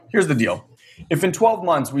like, look, here's the deal. If in 12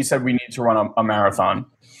 months we said we need to run a marathon,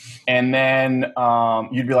 and then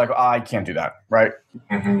you'd be like, I can't do that, right?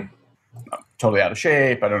 Mm-hmm. I'm totally out of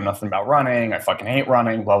shape. I don't know nothing about running. I fucking hate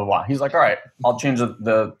running, blah, blah, blah. He's like, all right, I'll change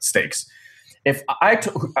the stakes. If I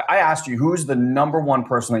asked you, who's the number one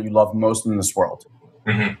person that you love most in this world?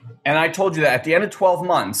 Mm-hmm. And I told you that at the end of 12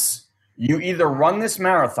 months, you either run this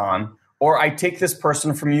marathon or I take this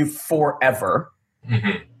person from you forever.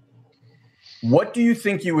 Mm-hmm. What do you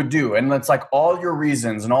think you would do? And it's like all your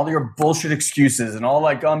reasons and all your bullshit excuses and all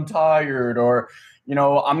like, I'm tired or,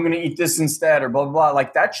 I'm going to eat this instead or blah, blah, blah.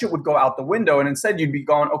 Like that shit would go out the window. And instead you'd be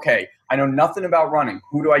going, okay, I know nothing about running.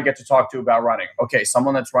 Who do I get to talk to about running? Okay,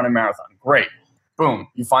 someone that's running a marathon. Great. Boom.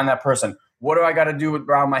 You find that person. What do I got to do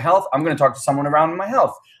around my health? I'm going to talk to someone around my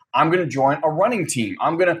health. I'm going to join a running team.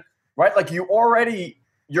 I'm going to, right? Like you're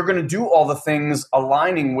going to do all the things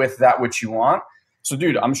aligning with that which you want. So,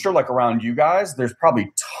 dude, I'm sure like around you guys, there's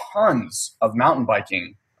probably tons of mountain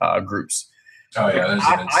biking groups. Oh yeah,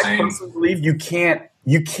 that's insane. I personally believe you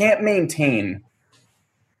can't maintain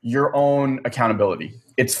your own accountability.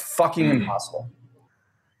 It's fucking impossible.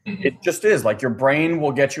 Mm-hmm. It just is. Like your brain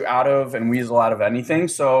will get you out of and weasel out of anything.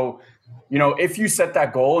 So, if you set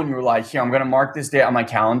that goal and you're like, here, I'm going to mark this day on my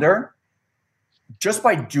calendar, just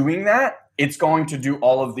by doing that, it's going to do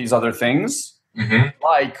all of these other things. Mm-hmm.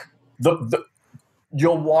 Like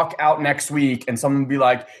you'll walk out next week and someone will be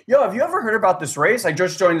like, yo, have you ever heard about this race? I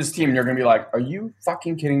just joined this team. And you're going to be like, are you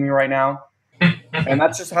fucking kidding me right now? And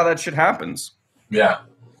that's just how that shit happens. Yeah.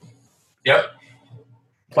 Yep.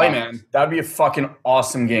 Play, man. That would be a fucking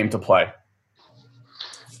awesome game to play.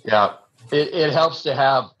 Yeah. It helps to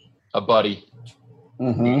have a buddy.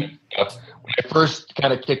 Mm-hmm. When I first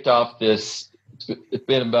kind of kicked off this, it's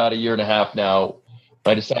been about a year and a half now.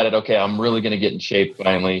 I decided, okay, I'm really going to get in shape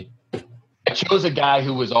finally. I chose a guy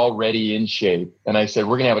who was already in shape, and I said,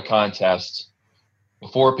 we're going to have a contest.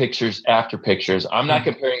 Before pictures, after pictures. I'm not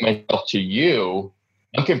comparing myself to you.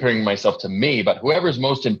 I'm comparing myself to me, but whoever's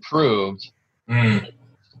most improved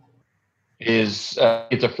is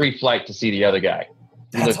it's a free flight to see the other guy.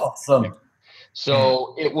 That's awesome.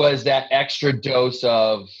 So it was that extra dose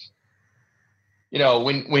of,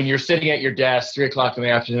 when you're sitting at your desk, 3:00 in the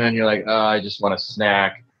afternoon, you're like, oh, I just want a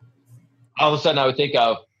snack. All of a sudden I would think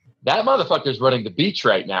of, that motherfucker's running the beach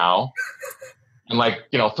right now and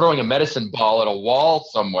throwing a medicine ball at a wall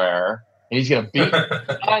somewhere and he's going to beat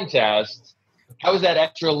the contest. How was that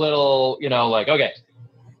extra little, okay.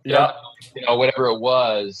 Yeah. Whatever it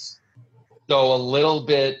was. So a little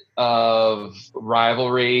bit of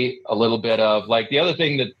rivalry, a little bit of the other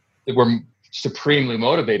thing that we're supremely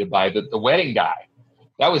motivated by, the wedding guy,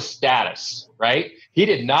 that was status, right? He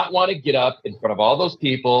did not want to get up in front of all those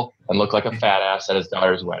people and look like a fat ass at his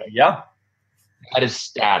daughter's wedding. Yeah. That is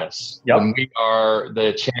status. Yep. When we are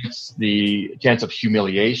the chance of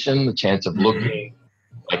humiliation, the chance of looking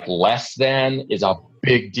like less than is a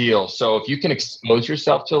big deal. So if you can expose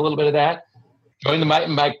yourself to a little bit of that, join the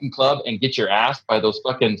mountain biking club and get your ass by those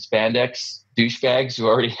fucking spandex douchebags who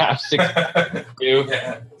already have 6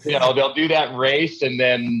 Yeah. They'll do that race and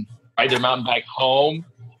then ride their mountain bike home.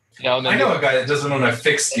 And then I know a guy that does it on a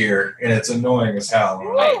fixed gear, and it's annoying as hell.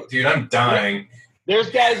 I'm like, dude, I'm dying.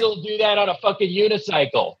 There's guys that'll do that on a fucking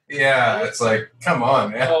unicycle. Yeah, it's like, come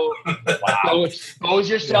on, man. So expose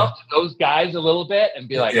yourself to those guys a little bit and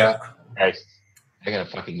be like, yeah, guys, I gotta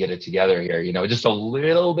fucking get it together here. Just a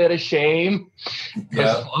little bit of shame goes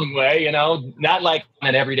a long way. Not like on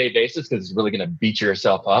an everyday basis because it's really gonna beat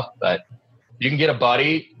yourself up, but you can get a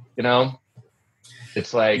buddy.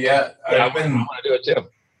 It's like, I want to do it too.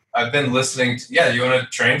 I've been listening to, you want to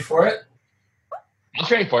train for it? I'll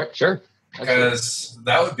train for it, sure. Because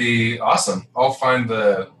that would be awesome. I'll find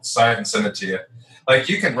the site and send it to you. Like,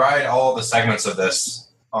 you can ride all the segments of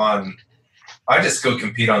this on, I just go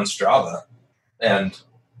compete on Strava. And,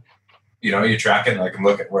 you track it and I can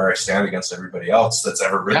look at where I stand against everybody else that's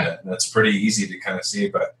ever ridden it. And it's pretty easy to kind of see.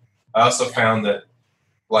 But I also found that,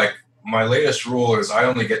 my latest rule is I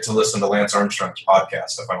only get to listen to Lance Armstrong's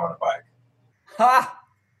podcast if I'm on a bike. Ha!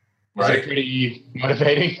 Right? Is it pretty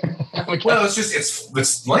motivating? Well,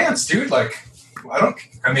 it's Lance, dude. I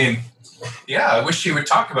wish he would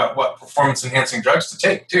talk about what performance-enhancing drugs to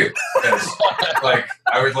take, too. Because,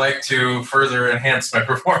 I would like to further enhance my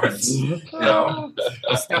performance.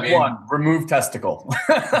 Step 1, remove testicle.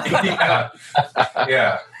 Yeah.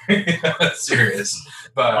 That's serious.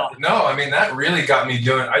 But, no, that really got me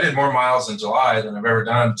doing – I did more miles in July than I've ever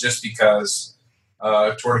done just because –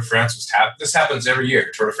 Tour de France was this happens every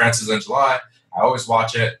year. Tour de France is in July. I always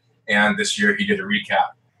watch it, And this year he did a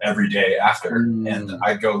recap every day after, and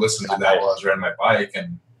I'd go listen to that while I was riding my bike,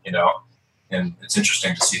 and and it's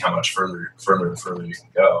interesting to see how much further you can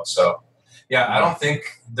go. So yeah, I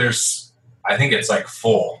think it's like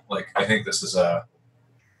full. Like I think this is a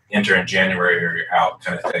enter in January or you're out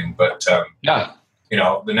kind of thing. But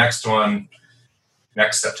the next one,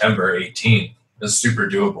 next September 18th, is super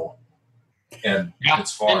doable, and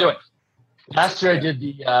it's far. Into it. Last year I did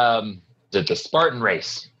the Spartan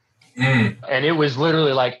race. And it was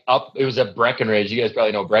literally like up. It was at Breckenridge. You guys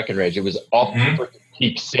probably know Breckenridge. It was up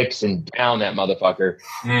Peak 6 and down that motherfucker.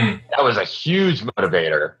 That was a huge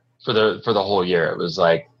motivator for the whole year. It was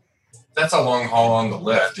like, that's a long haul on the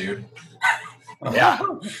lift, dude. Yeah.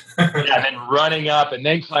 And then running up and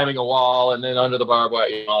then climbing a wall and then under the barbed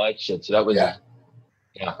wire, all that shit. So that was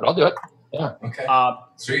but I'll do it. Yeah. Okay.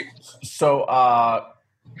 Sweet. So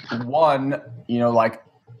one, like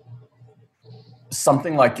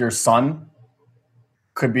something like your son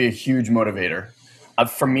could be a huge motivator.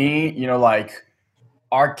 For me, like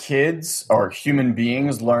our kids or human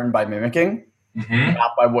beings learn by mimicking,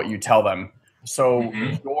 not by what you tell them. So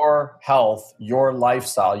your health, your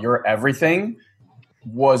lifestyle, your everything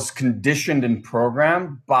was conditioned and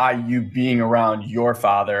programmed by you being around your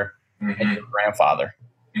father and your grandfather.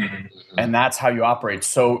 And that's how you operate.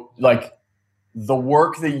 So like the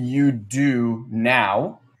work that you do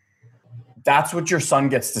now, that's what your son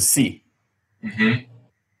gets to see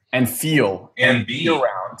and feel and be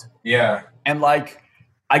around. Yeah. And like,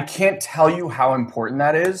 I can't tell you how important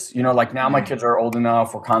that is. Like now my kids are old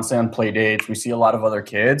enough. We're constantly on play dates. We see a lot of other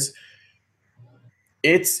kids.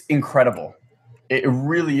 It's incredible. It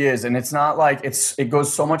really is. And it's not like it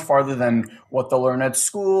goes so much farther than what they'll learn at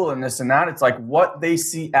school and this and that. It's like what they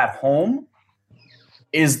see at home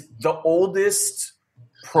is the oldest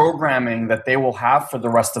programming that they will have for the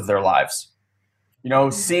rest of their lives.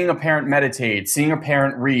 Seeing a parent meditate, seeing a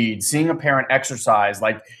parent read, seeing a parent exercise,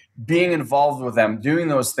 like being involved with them, doing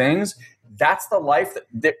those things, that's the life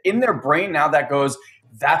that in their brain now that goes,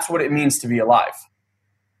 that's what it means to be alive.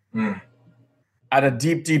 At a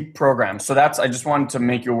deep, deep program. So I just wanted to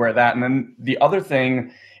make you aware of that. And then the other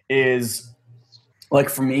thing is, like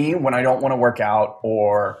for me, when I don't want to work out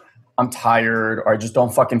or I'm tired or I just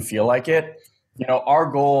don't fucking feel like it, our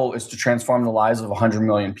goal is to transform the lives of 100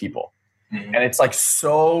 million people. And it's like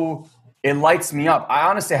it lights me up. I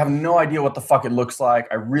honestly have no idea what the fuck it looks like.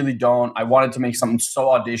 I really don't. I wanted to make something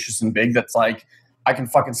so audacious and big that's like I can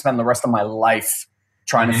fucking spend the rest of my life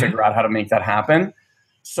trying to figure out how to make that happen.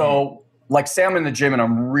 So like say I'm in the gym and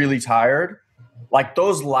I'm really tired. Like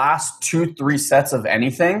those last 2-3 sets of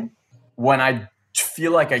anything, when I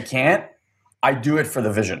feel like I can't, I do it for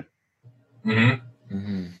the vision.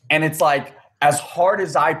 And it's like as hard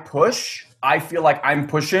as I push, I feel like I'm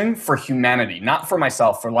pushing for humanity, not for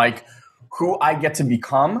myself, for like who I get to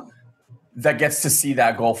become that gets to see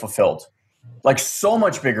that goal fulfilled. Like so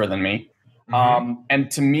much bigger than me. And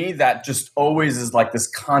to me, that just always is like this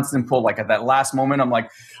constant pull. Like at that last moment, I'm like,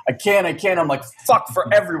 I can't. I'm like, fuck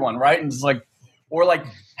for everyone, right? And it's like, or like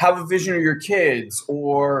have a vision of your kids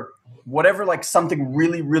or whatever, like something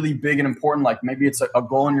really, really big and important. Like maybe it's a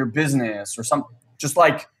goal in your business or something. Just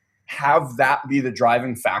like have that be the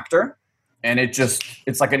driving factor. And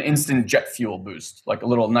it's like an instant jet fuel boost, like a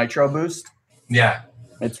little nitro boost. Yeah.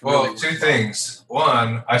 It's really two things.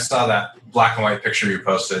 One, I saw that black and white picture you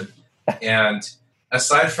posted. And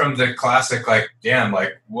aside from the classic, like, damn,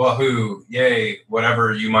 like, woohoo, yay,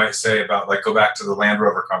 whatever you might say about, like, go back to the Land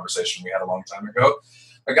Rover conversation we had a long time ago.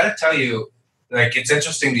 I got to tell you, like, it's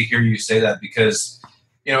interesting to hear you say that because,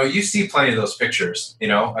 you see plenty of those pictures.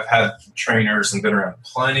 I've had trainers and been around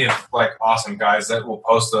plenty of, like, awesome guys that will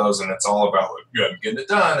post those, and it's all about, like, yeah, I'm getting it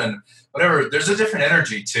done and whatever. There's a different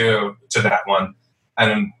energy to that one.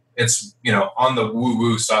 And it's, on the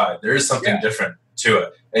woo-woo side, there is something different to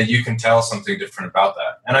it. And you can tell something different about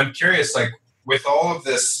that. And I'm curious, like, with all of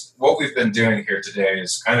this, what we've been doing here today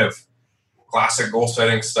is kind of classic goal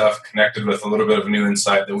setting stuff connected with a little bit of new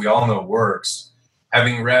insight that we all know works.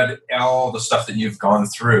 Having read all the stuff that you've gone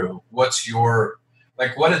through, what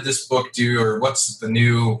did this book do, or what's the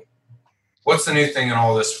new thing in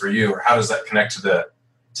all this for you, or how does that connect to the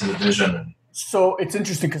vision? So it's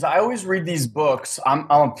interesting because I always read these books.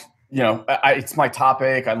 It's my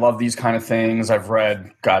topic. I love these kind of things. I've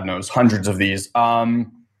read, God knows, hundreds of these.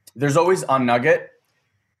 There's always a nugget.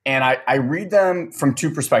 And I read them from two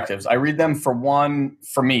perspectives. I read them for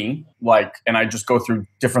me, and I just go through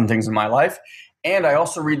different things in my life. And I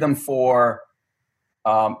also read them for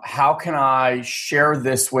how can I share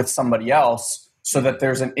this with somebody else so that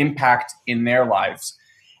there's an impact in their lives.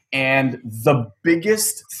 And the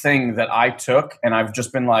biggest thing that I took, and I've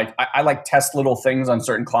just been like, I like test little things on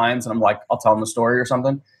certain clients, and I'm like, I'll tell them a story or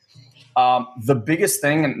something. The biggest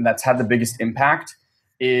thing, and that's had the biggest impact,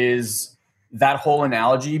 is that whole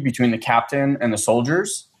analogy between the captain and the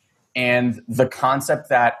soldiers, and the concept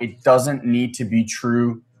that it doesn't need to be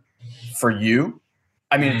true for you.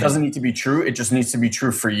 I mean, it doesn't need to be true. It just needs to be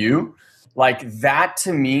true for you. Like that,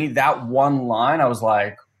 to me, that one line, I was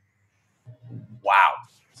like,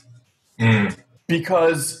 wow.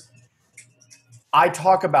 Because I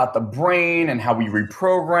talk about the brain and how we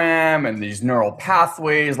reprogram and these neural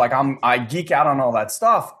pathways. Like I geek out on all that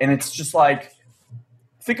stuff. And it's just like,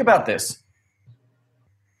 think about this.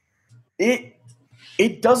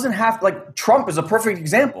 It doesn't have, like, Trump is a perfect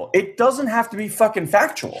example. It doesn't have to be fucking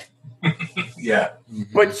factual. Yeah.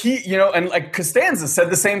 But he, and like Costanza said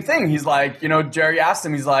the same thing. He's like, Jerry asked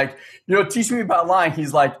him, he's like, teach me about lying.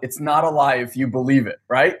 He's like, it's not a lie if you believe it,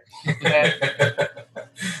 right? And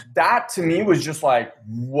that to me was just like,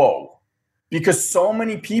 whoa. Because so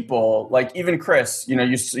many people, like even Chris,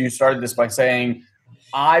 you started this by saying,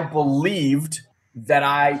 I believed that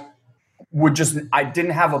I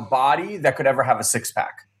didn't have a body that could ever have a six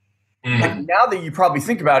pack. Like now that you probably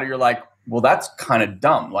think about it, you're like, well, that's kind of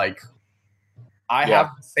dumb. Like I have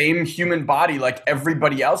the same human body, like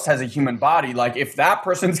everybody else has a human body. Like if that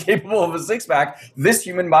person's capable of a six pack, this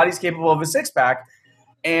human body's capable of a six pack.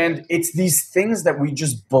 And it's these things that we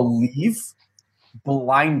just believe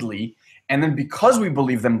blindly. And then because we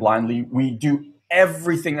believe them blindly, we do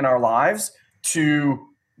everything in our lives to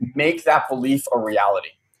make that belief a reality.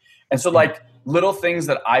 And so like little things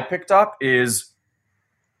that I picked up is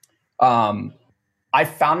I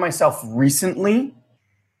found myself recently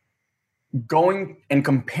going and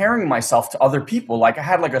comparing myself to other people. Like I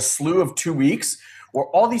had like a slew of 2 weeks where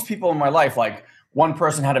all these people in my life, like one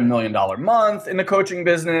person had $1 million month in the coaching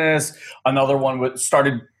business. Another one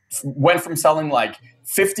went from selling like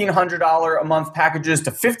 $1,500 a month packages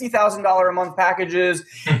to $50,000 a month packages.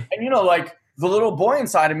 And like the little boy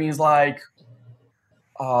inside of me is like,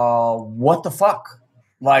 what the fuck?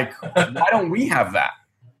 Like, why don't we have that?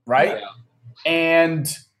 Right. Yeah. And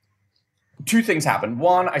two things happened.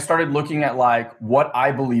 One, I started looking at like what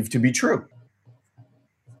I believe to be true.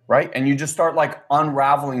 Right. And you just start like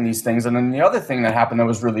unraveling these things. And then the other thing that happened that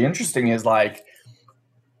was really interesting is like,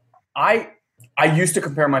 I used to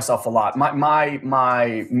compare myself a lot.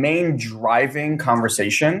 My main driving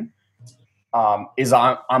conversation is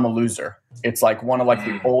I'm a loser. It's like one of like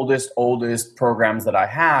the oldest programs that I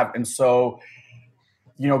have. And so,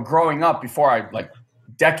 growing up before I like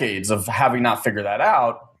decades of having not figured that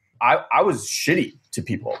out, I was shitty to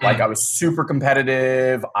people. Like I was super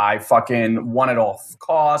competitive. I fucking won at all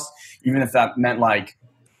costs, even if that meant like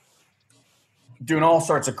doing all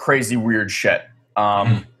sorts of crazy weird shit.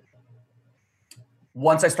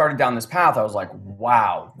 Once I started down this path, I was like,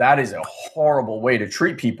 wow, that is a horrible way to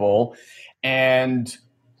treat people. And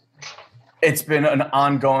it's been an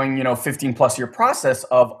ongoing, 15 plus year process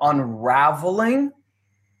of unraveling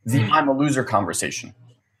the I'm a loser conversation.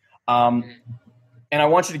 And I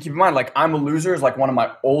want you to keep in mind, like I'm a loser is like one of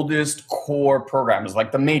my oldest core programs,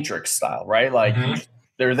 like the Matrix style, right? Like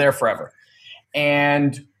they're there forever.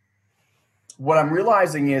 And what I'm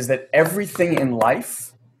realizing is that everything in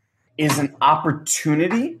life is an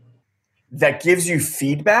opportunity that gives you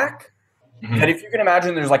feedback. That if you can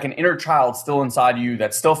imagine there's like an inner child still inside you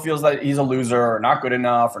that still feels that he's a loser or not good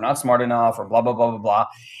enough or not smart enough or blah, blah, blah, blah, blah.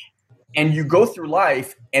 And you go through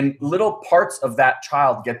life and little parts of that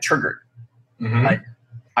child get triggered. Like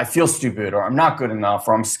I feel stupid or I'm not good enough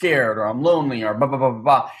or I'm scared or I'm lonely or blah, blah, blah, blah,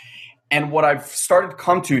 blah. And what I've started to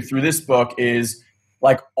come to through this book is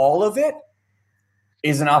like all of it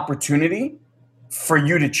is an opportunity for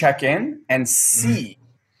you to check in and see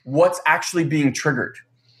what's actually being triggered.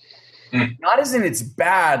 Not as in it's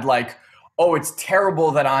bad, like, oh, it's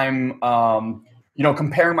terrible that I'm,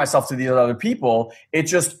 comparing myself to these other people.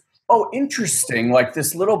 It's just, oh, interesting. Like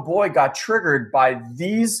this little boy got triggered by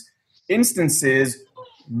these instances.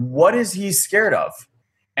 What is he scared of?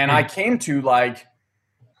 And I came to like,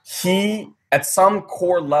 he at some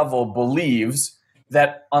core level believes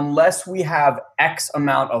that unless we have X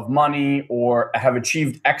amount of money or have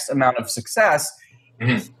achieved X amount of success,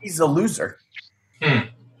 he's a loser.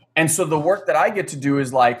 And so the work that I get to do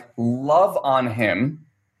is like love on him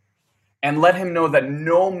and let him know that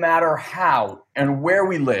no matter how and where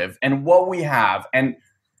we live and what we have and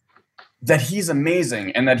that he's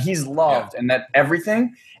amazing and that he's loved and that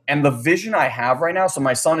everything. And the vision I have right now, so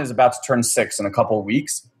my son is about to turn 6 in a couple of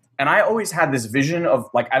weeks. And I always had this vision of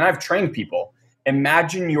like, and I've trained people,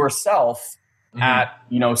 imagine yourself at,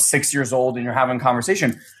 6 years old and you're having a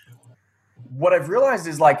conversation. What I've realized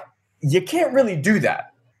is like, you can't really do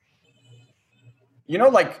that.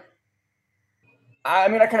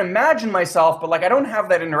 I can imagine myself, but like, I don't have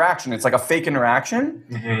that interaction. It's like a fake interaction.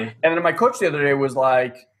 Mm-hmm. And then my coach the other day was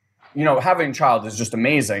like, having a child is just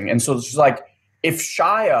amazing. And so she's like, if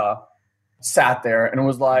Shia sat there and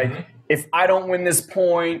was like, if I don't win this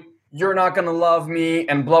point, you're not going to love me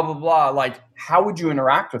and blah, blah, blah. Like, how would you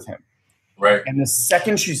interact with him? Right. And the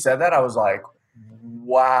second she said that, I was like,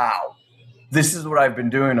 wow, this is what I've been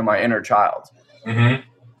doing to my inner child. Mm-hmm.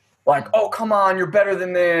 Like, oh, come on, you're better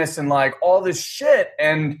than this. And like all this shit.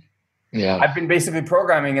 And I've been basically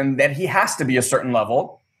programming and that he has to be a certain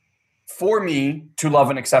level for me to love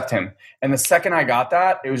and accept him. And the second I got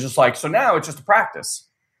that, it was just like, so now it's just a practice.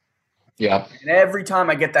 Yeah. And every time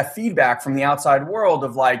I get that feedback from the outside world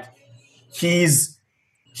of like, he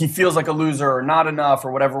feels like a loser or not enough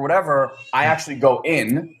or whatever, I actually go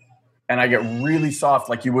in and I get really soft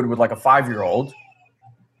like you would with like a 5-year-old.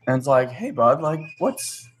 And it's like, hey, bud, like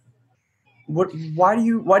why do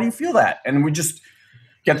you feel that? And we just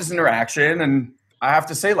get this interaction. And I have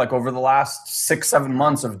to say, like, over the last 6-7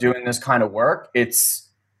 months of doing this kind of work, it's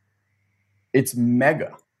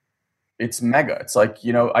mega. It's mega. It's like,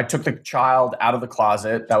 I took the child out of the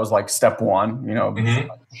closet. That was like step one,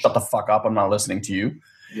 shut the fuck up. I'm not listening to you.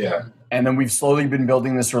 Yeah. And then we've slowly been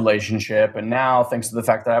building this relationship. And now, thanks to the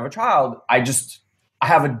fact that I have a child, I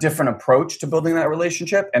have a different approach to building that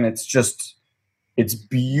relationship. And it's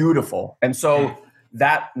beautiful. And so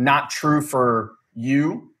that not true for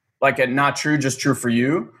you, like a not true, just true for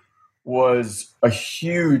you, was a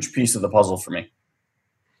huge piece of the puzzle for me.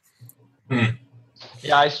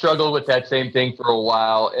 Yeah, I struggled with that same thing for a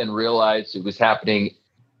while and realized it was happening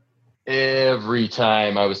every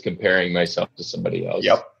time I was comparing myself to somebody else.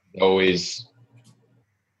 Yep. Always.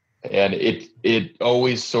 And it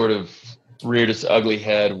always sort of reared its ugly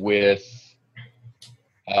head with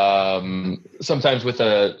sometimes with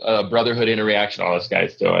a brotherhood interaction. Oh, this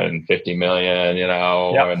guy's doing 50 million,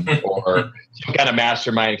 Yep. or some kind of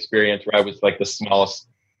mastermind experience where I was like the smallest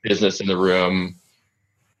business in the room.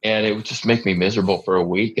 And it would just make me miserable for a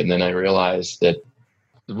week. And then I realized that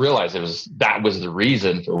was the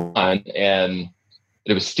reason, for one, and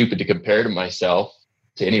it was stupid to compare to myself,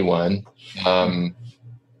 to anyone.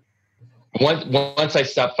 Once I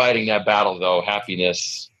stopped fighting that battle, though,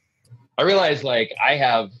 happiness, I realized like I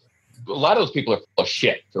have a lot of those people are full of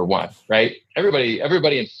shit, for one, right?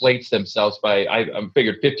 Everybody inflates themselves by I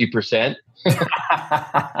figured 50%.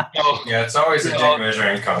 Yeah, it's always a dick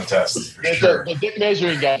measuring contest. For sure. The dick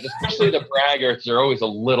measuring guys, especially the braggarts, are always a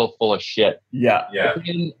little full of shit. Yeah.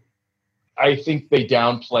 And I think they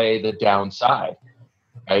downplay the downside,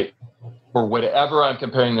 right? For whatever I'm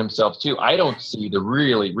comparing themselves to, I don't see the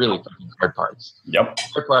really, really fucking hard parts. Yep. The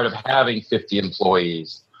hard part of having 50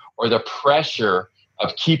 employees or the pressure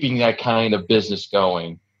of keeping that kind of business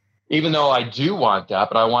going, even though I do want that,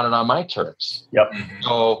 but I want it on my terms. Yep.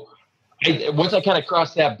 So once I kind of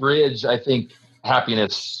cross that bridge, I think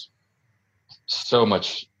happiness so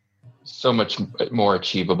much more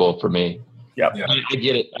achievable for me. Yep. Yeah. I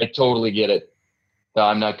get it. I totally get it.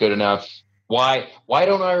 I'm not good enough. Why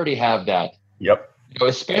don't I already have that? Yep. It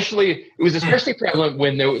was especially prevalent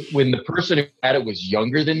when the person who had it was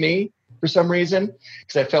younger than me for some reason,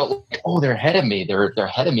 because I felt like, oh, they're ahead of me. They're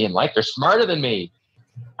ahead of me in life. They're smarter than me.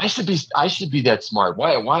 I should be that smart.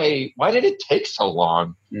 Why did it take so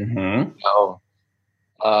long? Mm-hmm.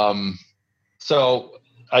 So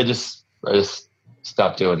I just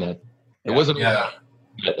stopped doing that. It wasn't. Yeah.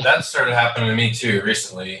 That started happening to me too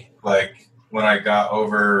recently. Like when I got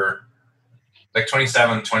over like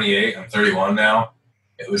 27, 28, I'm 31 now.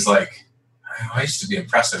 It was like, I used to be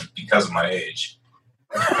impressive because of my age.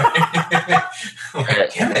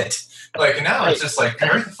 Like, damn it. Like now it's just like,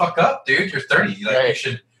 hurry the fuck up, dude. You're 30. Like you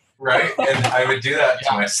should, right? And I would do that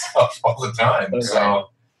to myself all the time. So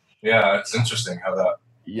yeah, it's interesting how that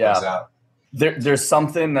plays out. There's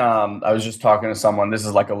something, I was just talking to someone, this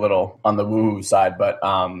is like a little on the woo-hoo side, but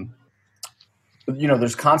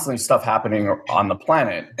there's constantly stuff happening on the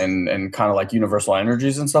planet and kind of like universal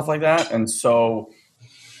energies and stuff like that. And so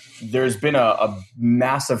there's been a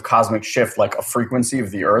massive cosmic shift, like a frequency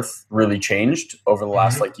of the earth really changed over the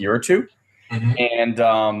last like year or two. Mm-hmm.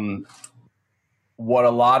 And what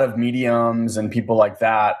a lot of mediums and people like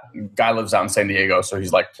that, guy lives out in San Diego, so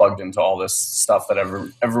he's like plugged into all this stuff that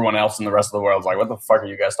everyone else in the rest of the world is like, what the fuck are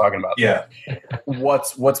you guys talking about? Yeah.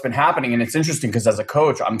 What's been happening, and it's interesting because as a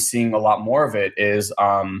coach, I'm seeing a lot more of it, is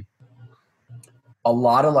a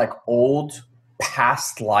lot of like old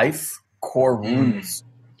past life core wounds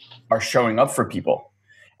are showing up for people.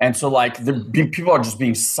 And so like people are just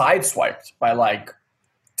being sideswiped by like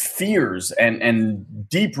fears and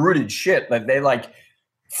deep rooted shit that they like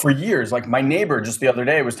for years. Like my neighbor just the other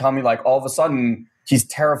day was telling me like all of a sudden he's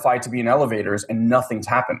terrified to be in elevators and nothing's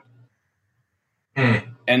happened.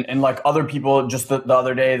 And like other people just the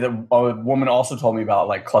other day, a woman also told me about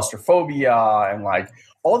like claustrophobia and like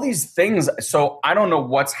all these things. So I don't know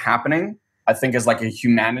what's happening. I think as like a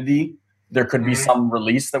humanity, there could be some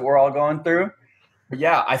release that we're all going through. But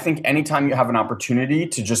yeah, I think anytime you have an opportunity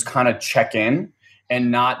to just kind of check in and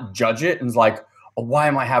not judge it and it's like, oh, why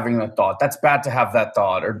am I having that thought? That's bad to have that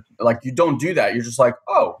thought. Or like, you don't do that. You're just like,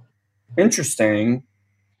 oh, interesting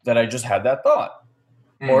that I just had that thought.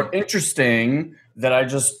 Or interesting that I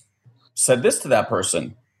just said this to that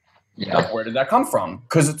person. Yeah. Like, where did that come from?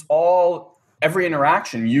 Because it's all, every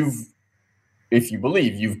interaction if you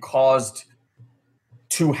believe, you've caused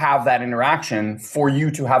to have that interaction for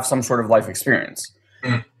you to have some sort of life experience.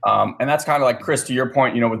 And that's kind of like, Chris, to your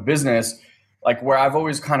point, with business, like where I've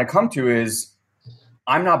always kind of come to is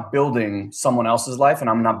I'm not building someone else's life and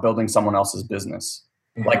I'm not building someone else's business.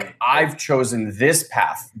 Like I've chosen this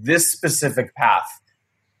path, this specific path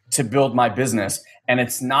to build my business. And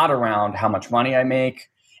it's not around how much money I make.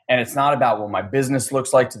 And it's not about what my business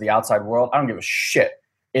looks like to the outside world. I don't give a shit.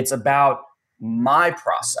 It's about my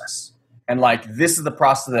process. And like, this is the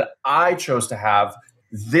process that I chose to have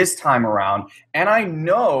this time around. And I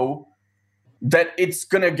know that it's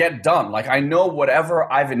going to get done. Like I know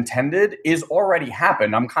whatever I've intended is already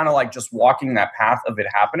happened. I'm kind of like just walking that path of it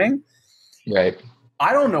happening. Right.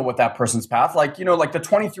 I don't know what that person's path, like, like the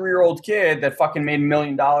 23-year-old kid that fucking made $1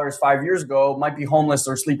 million 5 years ago might be homeless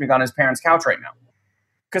or sleeping on his parents' couch right now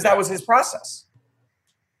because that was his process.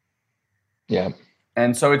 Yeah.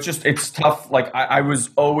 And so it's tough. Like I was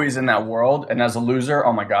always in that world. And as a loser,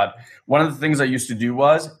 oh my God, one of the things I used to do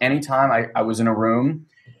was anytime I was in a room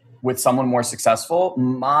with someone more successful,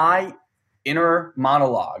 my inner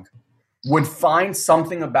monologue would find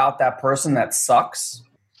something about that person that sucks.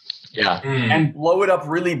 Yeah. And blow it up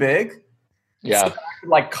really big. Yeah. So that I could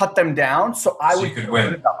like cut them down. So I would feel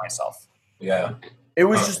good about myself. Yeah. It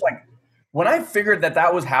was just like, when I figured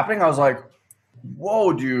that was happening, I was like,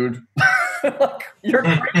 whoa, dude. Like, you're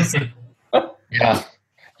crazy. Yeah.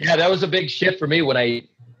 Yeah. That was a big shift for me when I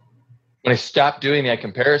stopped doing that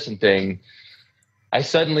comparison thing. I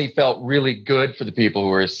suddenly felt really good for the people who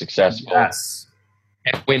were successful. Yes.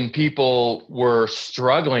 And when people were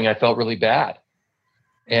struggling, I felt really bad.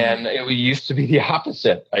 And it used to be the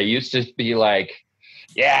opposite. I used to be like,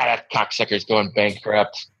 yeah, that cocksucker's going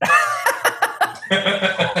bankrupt.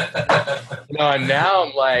 And now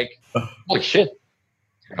I'm like, holy shit.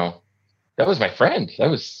 That was my friend.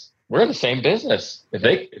 We're in the same business. If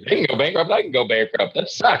they can go bankrupt, I can go bankrupt. That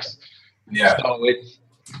sucks. Yeah. So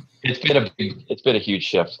it's been a huge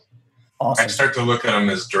shift. Awesome. I start to look at them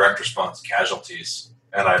as direct response casualties,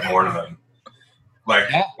 and I mourn them. Like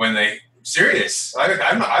when they serious. I'm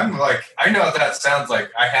like, I know that sounds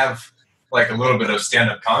like I have like a little bit of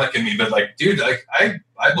stand-up comic in me, but like, dude, like I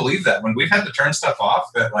believe that when we've had to turn stuff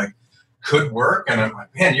off that like could work, and I'm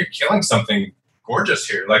like, man, you're killing something gorgeous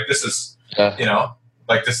here. Like this is,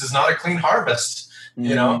 like this is not a clean harvest.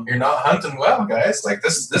 You're not hunting well, guys. Like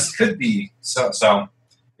this could be so.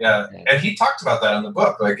 Yeah. And he talked about that in the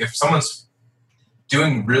book. Like if someone's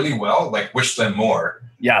doing really well, like wish them more.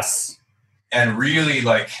 Yes. And really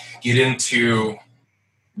like get into,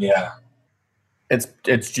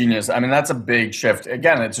 It's genius. I mean, that's a big shift.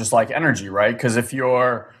 Again, it's just like energy, right? Because if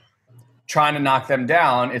you're trying to knock them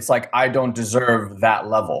down, it's like, I don't deserve that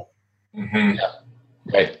level. Mm-hmm. Yeah.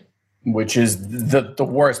 Right. Which is the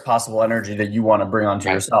worst possible energy that you want to bring onto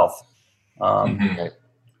yourself.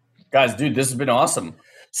 Guys, dude, this has been awesome.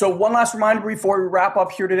 So one last reminder before we wrap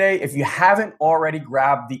up here today, if you haven't already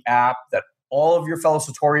grabbed the app that all of your fellow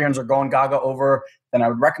Satorians are going gaga over, then I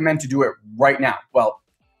would recommend to do it right now. Well,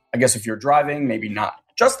 I guess if you're driving, maybe not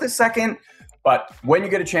just this second, but when you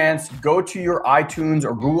get a chance, go to your iTunes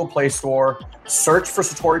or Google Play Store, search for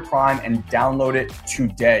Satori Prime and download it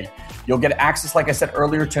today. You'll get access, like I said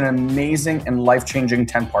earlier, to an amazing and life-changing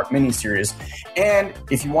 10-part miniseries. And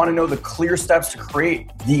if you want to know the clear steps to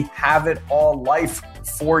create the Have It All life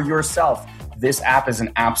for yourself, this app is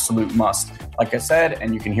an absolute must. Like I said,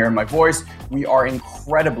 and you can hear in my voice, we are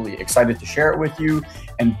incredibly excited to share it with you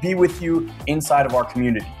and be with you inside of our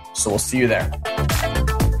community. So we'll see you there.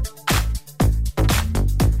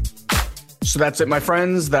 So that's it, my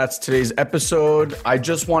friends. That's today's episode. I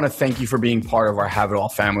just want to thank you for being part of our Have It All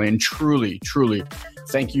family, and truly, truly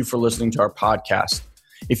thank you for listening to our podcast.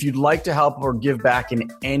 If you'd like to help or give back in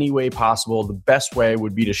any way possible, the best way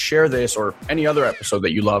would be to share this or any other episode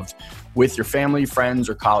that you loved with your family, friends,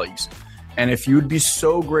 or colleagues. And if you'd be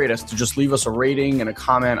so great as to just leave us a rating and a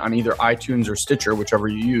comment on either iTunes or Stitcher, whichever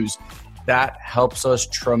you use, that helps us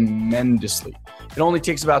tremendously. It only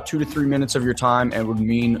takes about 2 to 3 minutes of your time and would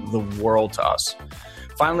mean the world to us.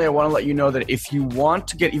 Finally, I want to let you know that if you want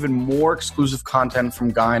to get even more exclusive content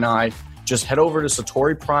from Guy and I, just head over to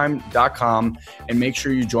satoriprime.com and make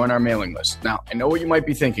sure you join our mailing list. Now, I know what you might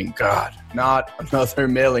be thinking. God, not another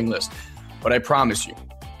mailing list. But I promise you,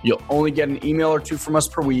 you'll only get an email or two from us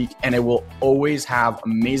per week, and it will always have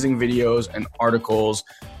amazing videos and articles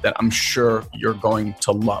that I'm sure you're going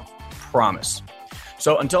to love. Promise.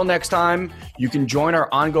 So until next time, you can join our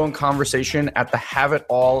ongoing conversation at the Have It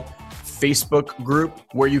All Facebook group,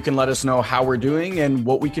 where you can let us know how we're doing and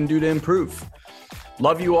what we can do to improve.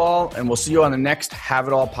 Love you all, and we'll see you on the next Have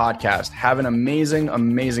It All podcast. Have an amazing,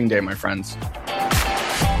 amazing day, my friends.